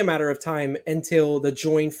it's only a matter of time until the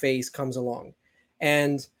join phase comes along.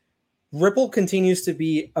 And Ripple continues to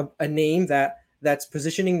be a name that's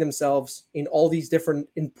positioning themselves in all these different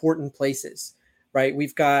important places, right?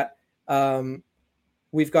 We've got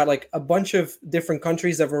like a bunch of different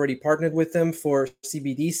countries that have already partnered with them for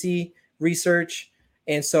CBDC research.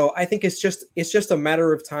 And so I think it's just a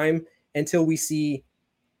matter of time until we see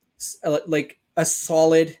like a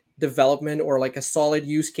solid development or like a solid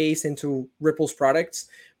use case into Ripple's products.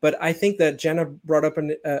 But I think that Jenna brought up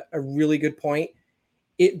a really good point.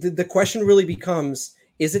 The question really becomes,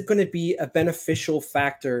 is it going to be a beneficial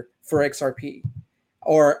factor for XRP?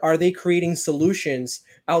 Or are they creating solutions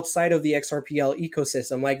outside of the XRPL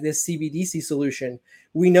ecosystem, like this CBDC solution?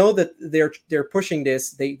 We know that they're pushing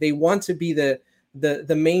this. They want to be the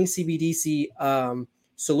main CBDC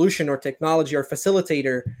solution or technology or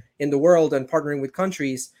facilitator in the world and partnering with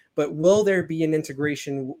countries, but will there be an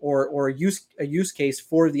integration or a use case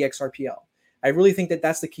for the XRPL? I really think that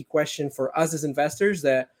that's the key question for us as investors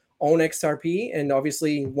that own XRP and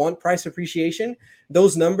obviously want price appreciation.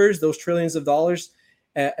 Those numbers, those trillions of dollars,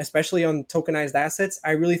 especially on tokenized assets,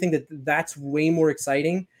 I really think that that's way more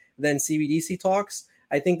exciting than CBDC talks.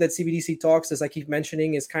 I think that CBDC talks, as I keep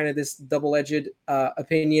mentioning, is kind of this double-edged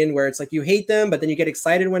opinion where it's like you hate them, but then you get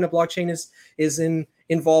excited when a blockchain is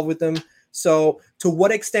involved with them. So to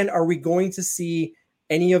what extent are we going to see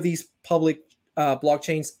any of these public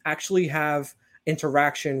blockchains actually have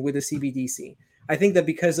interaction with the CBDC? I think that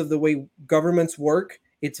because of the way governments work,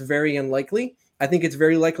 it's very unlikely. I think it's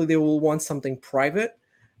very likely they will want something private.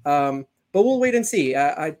 But we'll wait and see.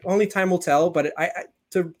 Only time will tell. But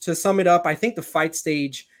to sum it up, I think the fight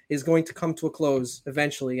stage is going to come to a close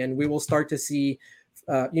eventually, and we will start to see,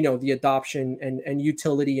 the adoption and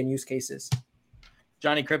utility and use cases.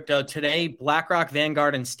 Johnny Crypto, today, BlackRock,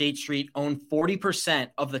 Vanguard, and State Street own 40%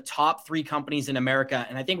 of the top 3 companies in America.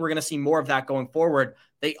 And I think we're going to see more of that going forward.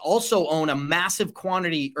 They also own a massive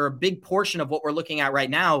quantity or a big portion of what we're looking at right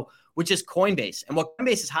now, which is Coinbase. And what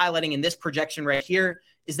Coinbase is highlighting in this projection right here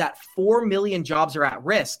is that 4 million jobs are at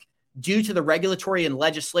risk due to the regulatory and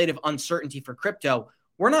legislative uncertainty for crypto.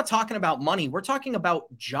 We're not talking about money. We're talking about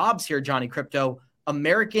jobs here, Johnny Crypto.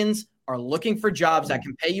 Americans are looking for jobs that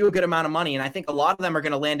can pay you a good amount of money. And I think a lot of them are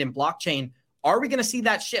going to land in blockchain. Are we going to see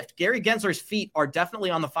that shift? Gary Gensler's feet are definitely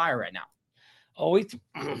on the fire right now. Oh,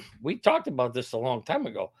 we talked about this a long time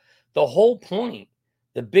ago. The whole point,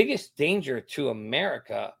 the biggest danger to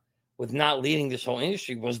America with not leading this whole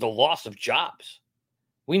industry was the loss of jobs.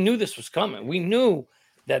 We knew this was coming. We knew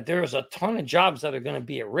that there's a ton of jobs that are going to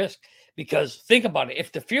be at risk, because think about it.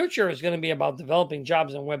 If the future is going to be about developing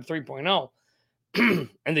jobs in Web 3.0,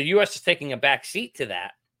 and the U.S. is taking a back seat to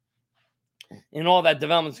that, and all that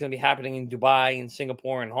development is going to be happening in Dubai and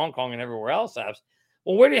Singapore and Hong Kong and everywhere else.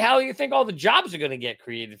 Well, where the hell do you think all the jobs are going to get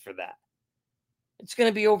created for that? It's going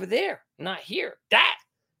to be over there, not here. That,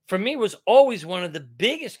 for me, was always one of the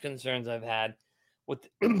biggest concerns I've had with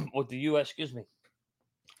the U.S. Excuse me.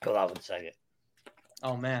 Hold on 1 second.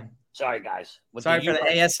 Oh, man. Sorry, guys. Sorry for the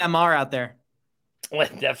ASMR out there. Well,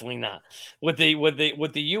 definitely not. With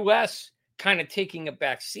the U.S. kind of taking a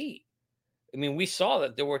back seat. I mean, we saw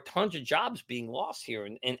that there were tons of jobs being lost here,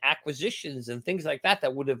 and acquisitions and things like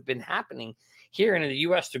that would have been happening here in the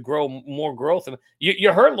U.S. to grow more growth.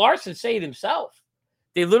 You heard Larson say it himself.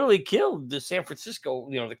 They literally killed the San Francisco,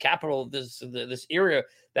 the capital of this area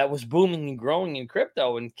that was booming and growing in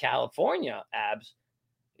crypto. In California, abs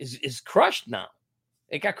is crushed now.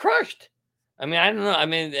 It got crushed. I mean, I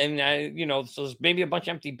don't know. So there's maybe a bunch of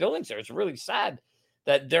empty buildings there. It's really sad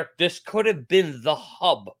that this could have been the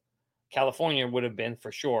hub. California would have been,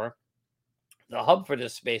 for sure, the hub for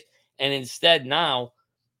this space. And instead now,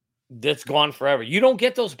 that's gone forever. You don't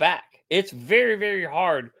get those back. It's very, very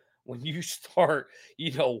hard when you start,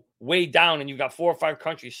 way down and you've got 4 or 5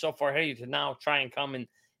 countries so far ahead of you to now try and come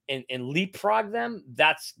and leapfrog them.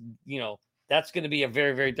 That's going to be a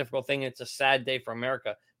very, very difficult thing. It's a sad day for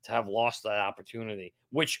America to have lost that opportunity,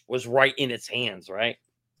 which was right in its hands, right?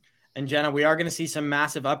 And Jenna, we are going to see some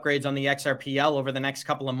massive upgrades on the XRPL over the next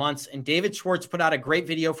couple of months. And David Schwartz put out a great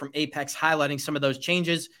video from Apex highlighting some of those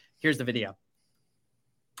changes. Here's the video.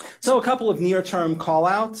 So a couple of near-term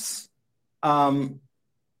call-outs.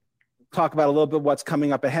 Talk about a little bit what's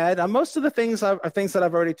coming up ahead. Most of the things are things that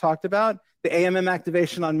I've already talked about. The AMM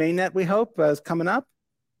activation on mainnet, we hope, is coming up.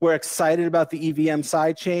 We're excited about the EVM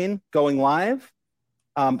sidechain going live.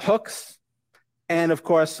 Hooks. And of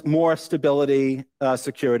course, more stability,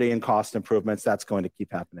 security, and cost improvements. That's going to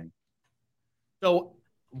keep happening. So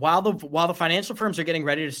while the financial firms are getting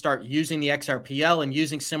ready to start using the XRPL and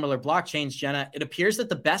using similar blockchains, Jenna, it appears that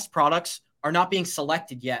the best products are not being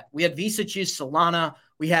selected yet. We had Visa choose Solana.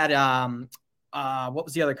 We had what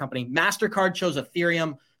was the other company? MasterCard chose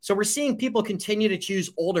Ethereum. So we're seeing people continue to choose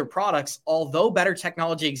older products, although better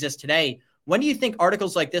technology exists today. When do you think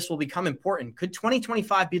articles like this will become important? Could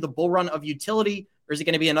 2025 be the bull run of utility, or is it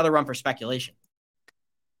going to be another run for speculation?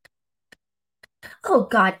 Oh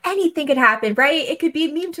God, anything could happen, right? It could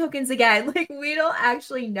be meme tokens again. Like, we don't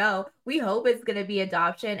actually know. We hope it's going to be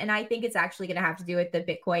adoption. And I think it's actually going to have to do with the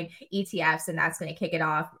Bitcoin ETFs, and that's going to kick it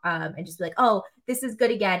off and just be like, oh, this is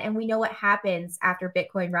good again. And we know what happens after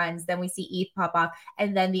Bitcoin runs. Then we see ETH pop off,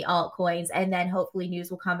 and then the altcoins, and then hopefully news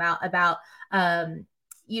will come out about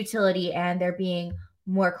utility and there being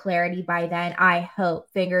more clarity by then. I hope,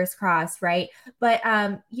 fingers crossed, right? But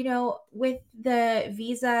with the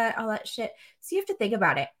Visa, all that shit, so you have to think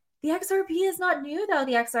about it. The XRP is not new though.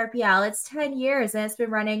 The XRPL, it's 10 years and it's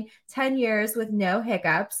been running 10 years with no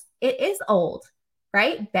hiccups. It is old,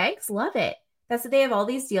 right? Banks love it. That's what they have all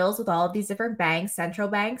these deals with all of these different banks, central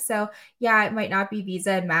banks. So yeah, it might not be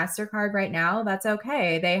Visa and MasterCard right now. That's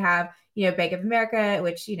okay. They have, Bank of America,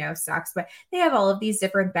 which, sucks, but they have all of these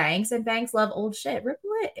different banks, and banks love old shit. Ripple,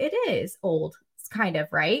 it is old. It's kind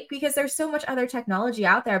of, right? Because there's so much other technology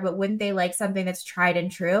out there, but wouldn't they like something that's tried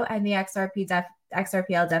and true? And the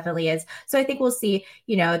XRPL definitely is. So I think we'll see,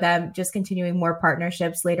 them just continuing more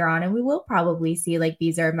partnerships later on. And we will probably see like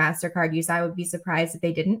Visa or MasterCard use. I would be surprised if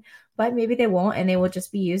they didn't, but maybe they won't, and they will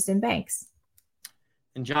just be used in banks.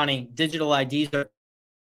 And Johnny, digital IDs are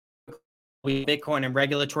Bitcoin and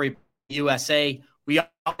regulatory USA. We all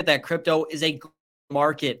know that crypto is a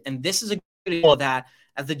market, and this is a good example of that,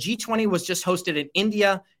 as the G20 was just hosted in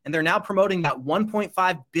India, and they're now promoting that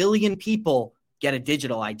 1.5 billion people get a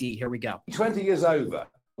digital ID. Here we go. 20 years over.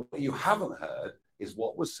 What you haven't heard is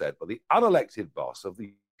what was said by the unelected boss of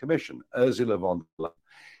the Commission, Ursula von der Leyen.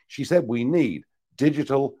 She said we need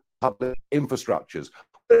digital public infrastructures.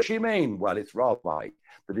 What does she mean? Well, it's rather like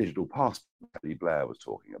the digital passport that Blair was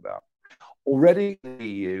talking about. Already in the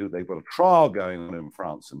EU, they've got a trial going on in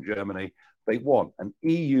France and Germany. They want an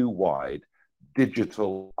EU-wide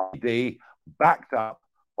digital ID backed up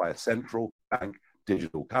by a central bank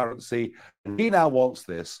digital currency. And he now wants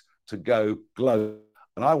this to go global.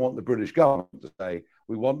 And I want the British government to say,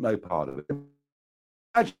 we want no part of it.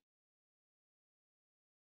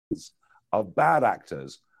 Of bad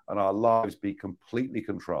actors and our lives be completely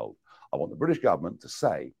controlled. I want the British government to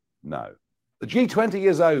say no. The G20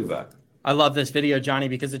 is over. I love this video, Johnny,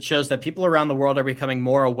 because it shows that people around the world are becoming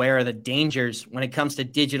more aware of the dangers when it comes to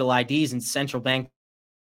digital IDs and central bank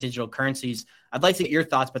digital currencies. I'd like to get your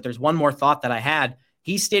thoughts, but there's one more thought that I had.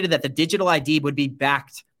 He stated that the digital ID would be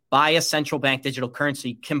backed by a central bank digital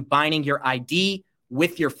currency, combining your ID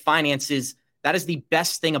with your finances. That is the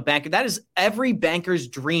best thing a banker, that is every banker's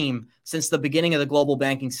dream since the beginning of the global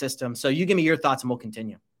banking system. So you give me your thoughts and we'll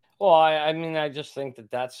continue. Well, I mean, I just think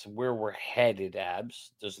that that's where we're headed,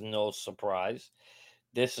 Abs. There's no surprise.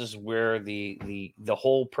 This is where the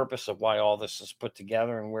whole purpose of why all this is put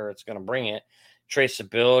together and where it's going to bring it.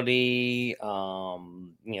 Traceability,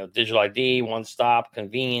 digital ID, one-stop,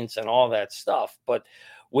 convenience, and all that stuff. But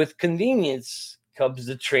with convenience comes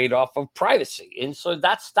the trade-off of privacy. And so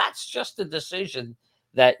that's just a decision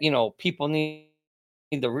that, people need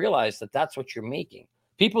to realize that that's what you're making.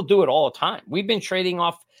 People do it all the time. We've been trading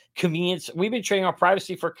off convenience. We've been trading off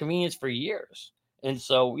privacy for convenience for years. And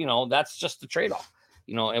so, that's just the trade-off.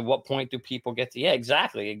 At what point do people get to, yeah,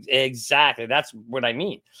 exactly. That's what I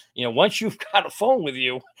mean. Once you've got a phone with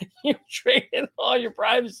you, you trade in all your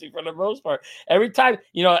privacy for the most part. Every time,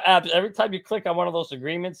 every time you click on one of those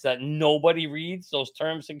agreements that nobody reads, those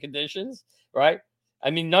terms and conditions, right? I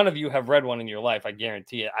mean, none of you have read one in your life. I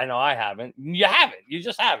guarantee it. I know I haven't. You haven't. You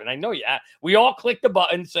just haven't. I know you have. We all click the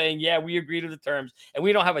button saying, yeah, we agree to the terms. And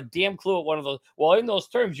we don't have a damn clue what one of those. Well, in those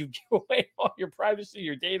terms, you give away all your privacy,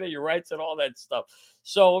 your data, your rights, and all that stuff.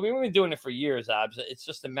 So, I mean, we've been doing it for years, Abs. It's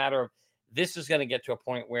just a matter of this is going to get to a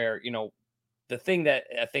point where, the thing that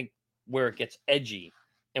I think where it gets edgy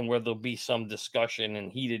and where there'll be some discussion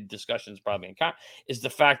and heated discussions probably in is the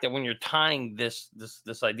fact that when you're tying this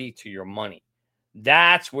ID to your money,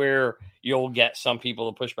 that's where you'll get some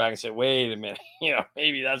people to push back and say, wait a minute,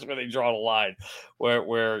 maybe that's where they draw the line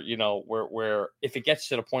where if it gets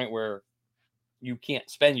to the point where you can't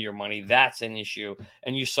spend your money, that's an issue.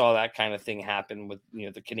 And you saw that kind of thing happen with,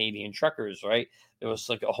 the Canadian truckers, right? There was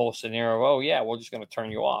like a whole scenario of, oh yeah, we're just going to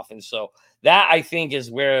turn you off. And so that I think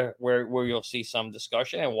is where you'll see some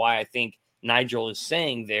discussion and why I think Nigel is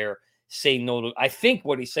saying there, say no to, I think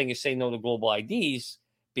what he's saying is say no to global IDs,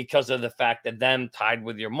 because of the fact that them tied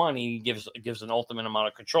with your money gives an ultimate amount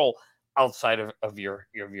of control outside of your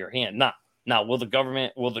hand. Now, will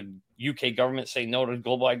the UK government say no to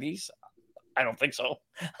global IDs? I don't think so.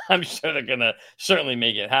 I'm sure they're gonna certainly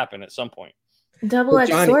make it happen at some point.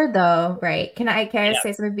 Double-edged sword, though, right? Can I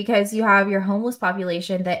say something? Because you have your homeless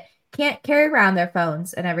population that can't carry around their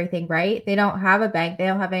phones and everything, right? They don't have a bank. They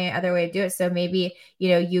don't have any other way to do it. So maybe,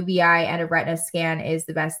 UBI and a retina scan is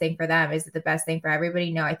the best thing for them. Is it the best thing for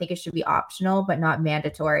everybody? No, I think it should be optional, but not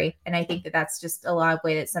mandatory. And I think that that's just a lot of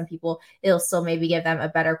way that some people, it'll still maybe give them a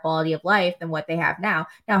better quality of life than what they have now.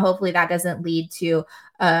 Now, hopefully that doesn't lead to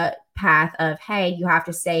a path of, hey, you have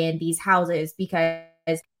to stay in these houses because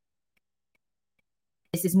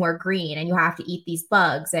this is more green and you have to eat these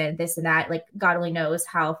bugs and this and that. Like, God only knows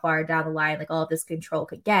how far down the line, like, all of this control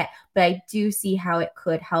could get. But I do see how it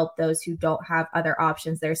could help those who don't have other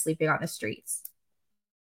options that are sleeping on the streets.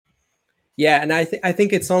 Yeah, and I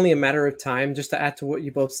think it's only a matter of time, just to add to what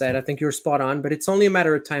you both said. I think you're spot on, but it's only a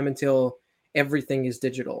matter of time until everything is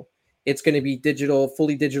digital. It's going to be digital,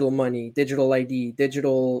 fully digital money, digital ID,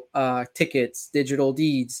 digital tickets, digital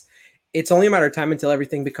deeds. It's only a matter of time until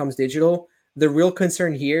everything becomes digital. The real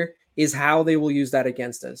concern here is how they will use that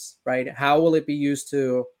against us, right? How will it be used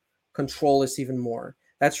to control us even more?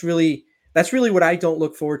 That's really what I don't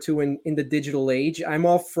look forward to in the digital age. I'm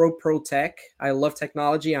all pro tech. I love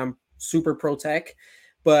technology. I'm super pro tech.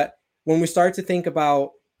 But when we start to think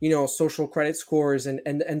about, social credit scores and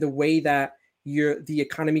the way that the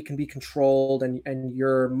economy can be controlled and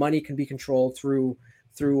your money can be controlled through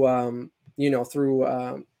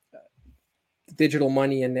digital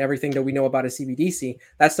money and everything that we know about a CBDC.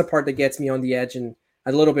 That's the part that gets me on the edge and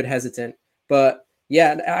a little bit hesitant. But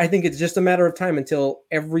yeah, I think it's just a matter of time until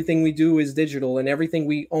everything we do is digital and everything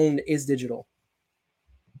we own is digital.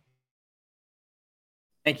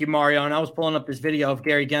 Thank you, Mario. And I was pulling up this video of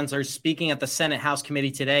Gary Gensler speaking at the Senate House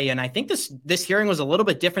Committee today. And I think this hearing was a little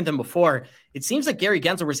bit different than before. It seems like Gary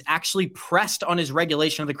Gensler was actually pressed on his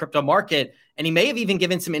regulation of the crypto market. And he may have even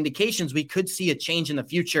given some indications we could see a change in the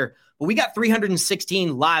future. But we got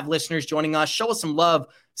 316 live listeners joining us. Show us some love.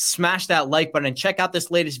 Smash that like button and check out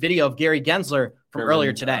this latest video of Gary Gensler from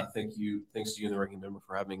earlier today. Thank you. Thanks to you and the ranking member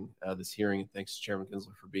for having this hearing. And thanks to Chairman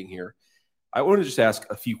Gensler for being here. I want to just ask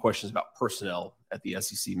a few questions about personnel at the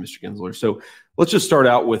SEC, Mr. Gensler. So let's just start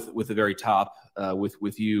out with the very top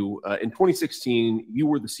with you. In 2016, you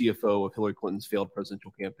were the CFO of Hillary Clinton's failed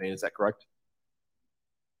presidential campaign. Is that correct?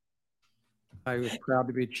 I was proud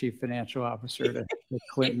to be chief financial officer to the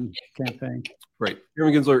Clinton campaign. Right.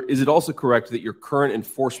 Chairman Gensler, is it also correct that your current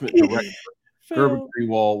enforcement director, Gerben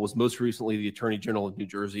Greenwald, was most recently the Attorney General of New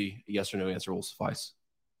Jersey? A yes or no answer will suffice.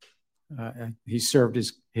 He served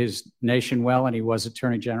his nation well, and he was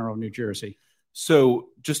Attorney General of New Jersey. So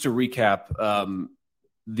just to recap,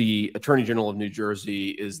 the Attorney General of New Jersey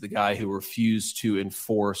is the guy who refused to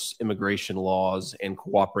enforce immigration laws and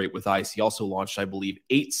cooperate with ICE. He also launched, I believe,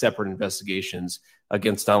 8 separate investigations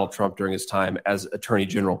against Donald Trump during his time as Attorney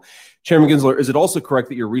General. Chairman Gensler, is it also correct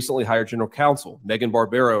that your recently hired General Counsel, Megan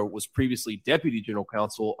Barbero, was previously Deputy General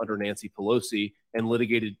Counsel under Nancy Pelosi and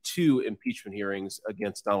litigated 2 impeachment hearings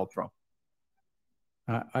against Donald Trump?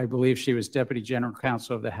 I believe she was Deputy General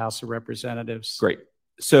Counsel of the House of Representatives. Great.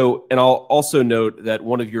 So, and I'll also note that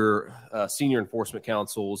one of your senior enforcement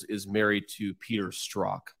counsels is married to Peter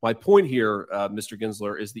Strzok. My point here, Mr.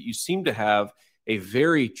 Gensler, is that you seem to have a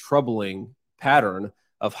very troubling pattern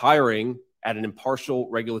of hiring at an impartial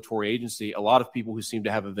regulatory agency a lot of people who seem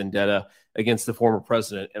to have a vendetta against the former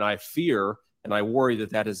president. And I fear and I worry that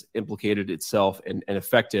that has implicated itself and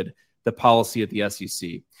affected the policy at the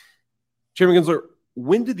SEC. Chairman Gensler,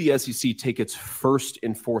 when did the SEC take its first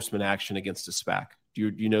enforcement action against a SPAC? Do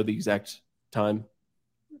you know the exact time?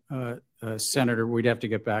 Senator, we'd have to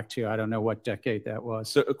get back to you. I don't know what decade that was.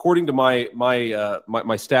 So according to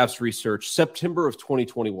my staff's research, September of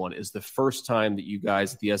 2021 is the first time that you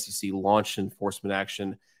guys at the SEC launched enforcement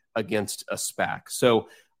action against a SPAC. So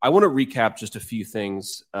I want to recap just a few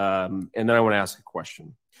things, and then I want to ask a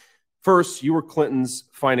question. First, you were Clinton's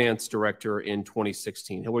finance director in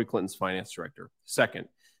 2016, Hillary Clinton's finance director. Second,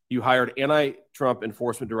 you hired anti-Trump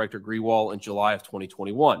enforcement director Greenwald in July of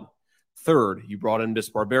 2021. Third, you brought in Ms.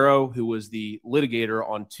 Barbero, who was the litigator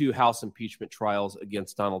on 2 House impeachment trials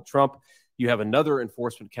against Donald Trump. You have another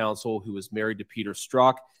enforcement counsel who is married to Peter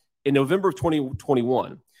Strzok. In November of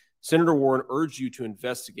 2021, Senator Warren urged you to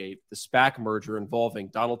investigate the SPAC merger involving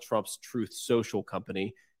Donald Trump's Truth Social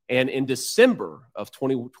company. And in December of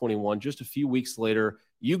 2021, just a few weeks later,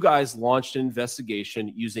 you guys launched an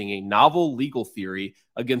investigation using a novel legal theory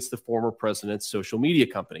against the former president's social media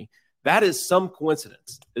company. That is some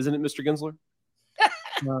coincidence, isn't it, Mr. Gensler?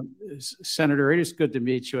 Senator, it is good to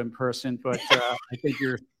meet you in person, but I think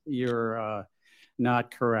you're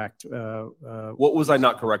not correct. What was I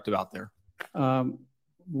not correct about there?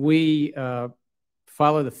 We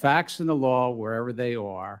follow the facts and the law wherever they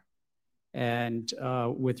are. And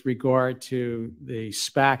with regard to the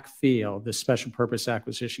SPAC field, the Special Purpose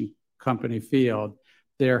Acquisition Company field,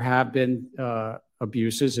 there have been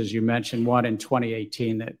abuses, as you mentioned, one in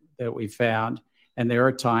 2018 that we found. And there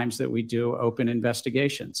are times that we do open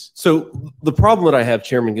investigations. So the problem that I have,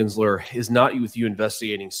 Chairman Gensler, is not with you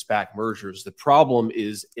investigating SPAC mergers. The problem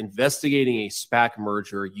is investigating a SPAC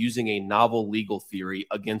merger using a novel legal theory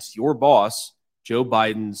against your boss, Joe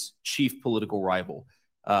Biden's chief political rival.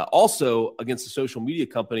 Also against the social media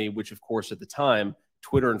company, which, of course, at the time,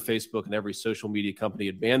 Twitter and Facebook and every social media company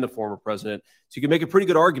had banned the former president. So you can make a pretty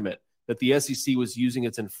good argument that the SEC was using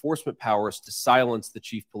its enforcement powers to silence the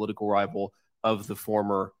chief political rival of the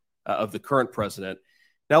of the current president.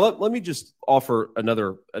 Now, let me just offer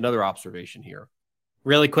another observation here.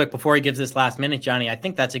 Really quick, before he gives this last minute, Johnny, I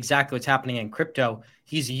think that's exactly what's happening in crypto.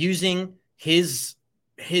 He's using his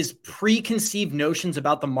preconceived notions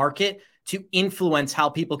about the market to influence how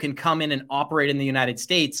people can come in and operate in the United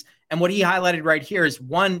States. And what he highlighted right here is,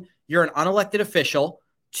 1, you're an unelected official.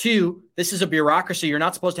 2, this is a bureaucracy. You're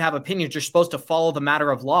not supposed to have opinions. You're supposed to follow the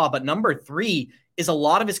matter of law. But number 3 is a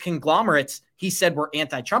lot of his conglomerates, he said, were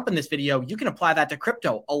anti-Trump in this video. You can apply that to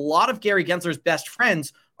crypto. A lot of Gary Gensler's best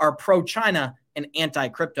friends are pro-China and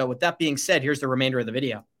anti-crypto. With that being said, here's the remainder of the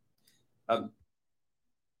video.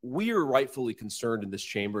 we are rightfully concerned in this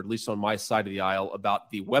chamber, at least on my side of the aisle, about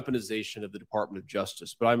the weaponization of the Department of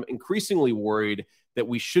Justice. But I'm increasingly worried that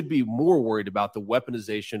we should be more worried about the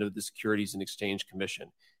weaponization of the Securities and Exchange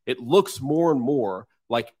Commission. It looks more and more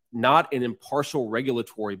like not an impartial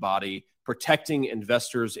regulatory body protecting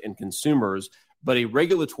investors and consumers, but a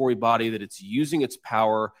regulatory body that it's using its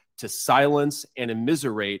power to silence and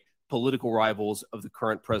immiserate political rivals of the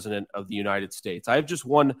current president of the United States. I have just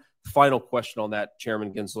one final question on that,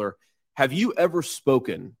 Chairman Gensler. Have you ever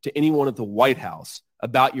spoken to anyone at the White House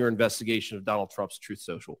about your investigation of Donald Trump's Truth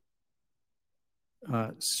Social?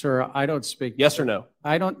 Sir, I don't speak. Yes or no?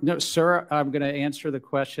 I don't know, sir. I'm going to answer the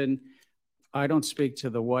question. I don't speak to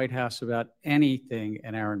the White House about anything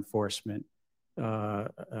in our enforcement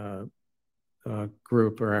group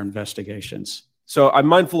or our investigations. So I'm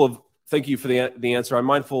mindful of, thank you for the answer. I'm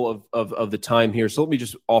mindful of the time here. So let me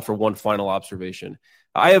just offer one final observation.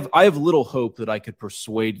 I have little hope that I could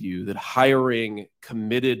persuade you that hiring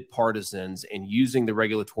committed partisans and using the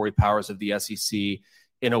regulatory powers of the SEC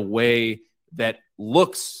in a way that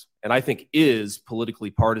looks, and I think is,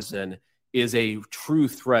 politically partisan is a true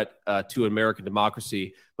threat to American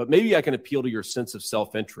democracy. But maybe I can appeal to your sense of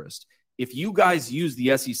self-interest. If you guys use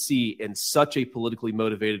the SEC in such a politically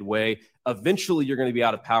motivated way, eventually you're going to be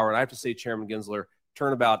out of power. And I have to say, Chairman Gensler,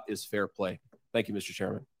 turnabout is fair play. Thank you, Mr.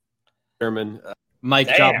 Chairman. Chairman. Mike,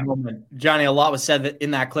 Johnny, a lot was said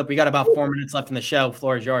in that clip. We got about 4 minutes left in the show.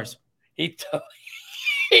 Floor is yours. He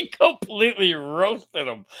completely roasted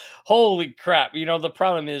him. Holy crap. You know, the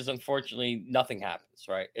problem is, unfortunately, nothing happens,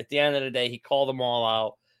 right? At the end of the day, he called them all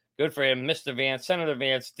out. Good for him. Mr. Vance, Senator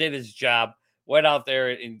Vance did his job, went out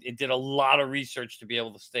there and did a lot of research to be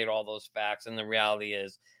able to state all those facts. And the reality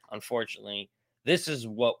is, unfortunately, this is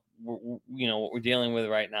what we're dealing with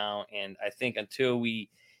right now. And I think until we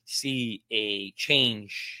see a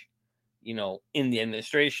change, in the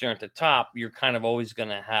administration or at the top, you're kind of always going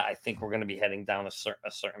to have, I think we're going to be heading down a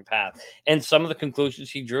certain path. And some of the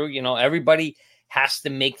conclusions he drew, everybody has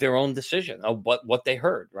to make their own decision of what they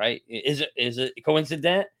heard, right? Is it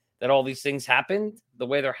coincident that all these things happened the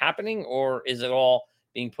way they're happening, or is it all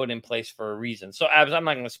being put in place for a reason? So I'm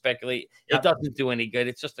not going to speculate. Yeah. It doesn't do any good.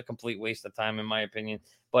 It's just a complete waste of time, in my opinion.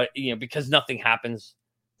 But, because nothing happens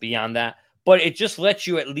beyond that. But it just lets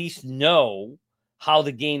you at least know how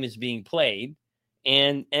the game is being played.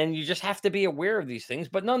 And you just have to be aware of these things.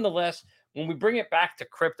 But nonetheless, when we bring it back to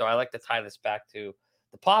crypto, I like to tie this back to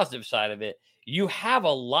the positive side of it. You have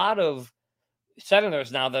a lot of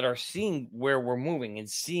senators now that are seeing where we're moving and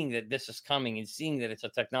seeing that this is coming and seeing that it's a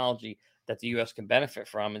technology that the U.S. can benefit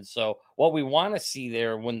from. And so what we want to see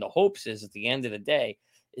there, when the hopes is at the end of the day,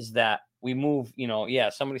 is that we move,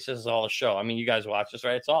 somebody says it's all a show. I mean, you guys watch this,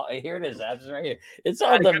 right? It's all, here it is. Abs right here. It's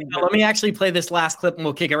all done. Let me actually play this last clip and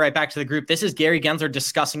we'll kick it right back to the group. This is Gary Gensler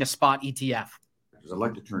discussing a spot ETF. I'd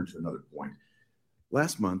like to turn to another point.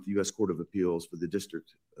 Last month, the U.S. Court of Appeals for the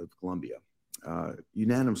District of Columbia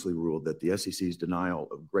unanimously ruled that the SEC's denial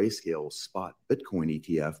of Grayscale's spot Bitcoin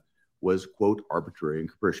ETF was, quote, arbitrary and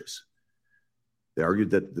capricious. They argued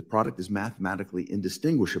that the product is mathematically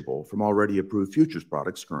indistinguishable from already approved futures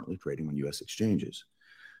products currently trading on U.S. exchanges.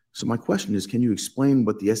 So my question is, can you explain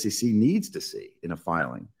what the SEC needs to see in a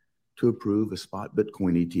filing to approve a spot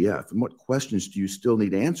Bitcoin ETF? And what questions do you still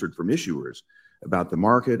need answered from issuers about the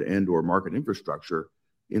market and or market infrastructure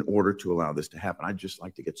in order to allow this to happen? I'd just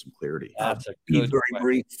like to get some clarity. That's a good very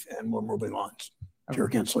brief, and we're moving on. Chair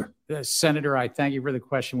Gensler. Senator, I thank you for the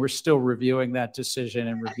question. We're still reviewing that decision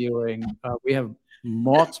and reviewing. We have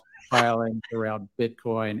multiple filings around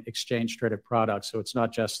Bitcoin exchange traded products. So it's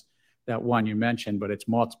not just that one you mentioned, but it's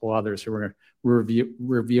multiple others who are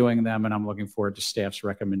reviewing them. And I'm looking forward to staff's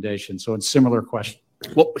recommendations. So it's similar question.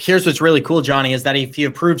 Well, here's what's really cool, Johnny, is that if he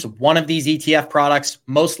approves one of these ETF products,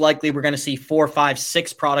 most likely we're going to see 4, 5,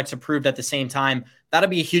 6 products approved at the same time. That'll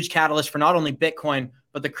be a huge catalyst for not only Bitcoin,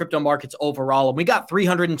 but the crypto markets overall. And we got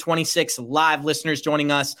 326 live listeners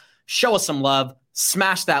joining us. Show us some love.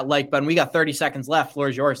 Smash that like button. We got 30 seconds left. Floor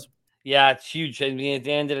is yours. Yeah, it's huge. I mean, at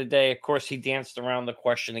the end of the day, of course, he danced around the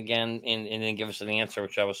question again and didn't give us an answer,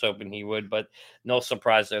 which I was hoping he would. But no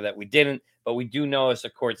surprise there that we didn't. But we do know, as the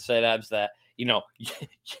court said, Abs, that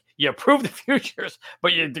you approve the futures,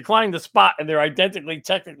 but you decline the spot, and they're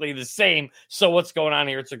technically the same. So what's going on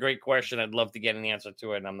here? It's a great question. I'd love to get an answer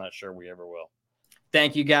to it, and I'm not sure we ever will.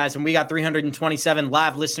 Thank you, guys. And we got 327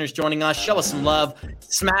 live listeners joining us. Show us some love.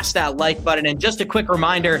 Smash that like button. And just a quick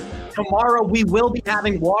reminder, tomorrow we will be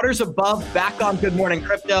having Waters Above back on Good Morning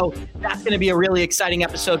Crypto. That's going to be a really exciting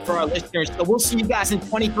episode for our listeners. So we'll see you guys in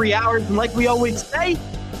 23 hours. And like we always say,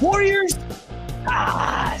 Warriors,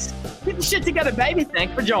 get the shit together, baby.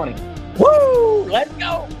 Thanks for joining. Woo! Let's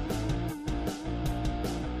go.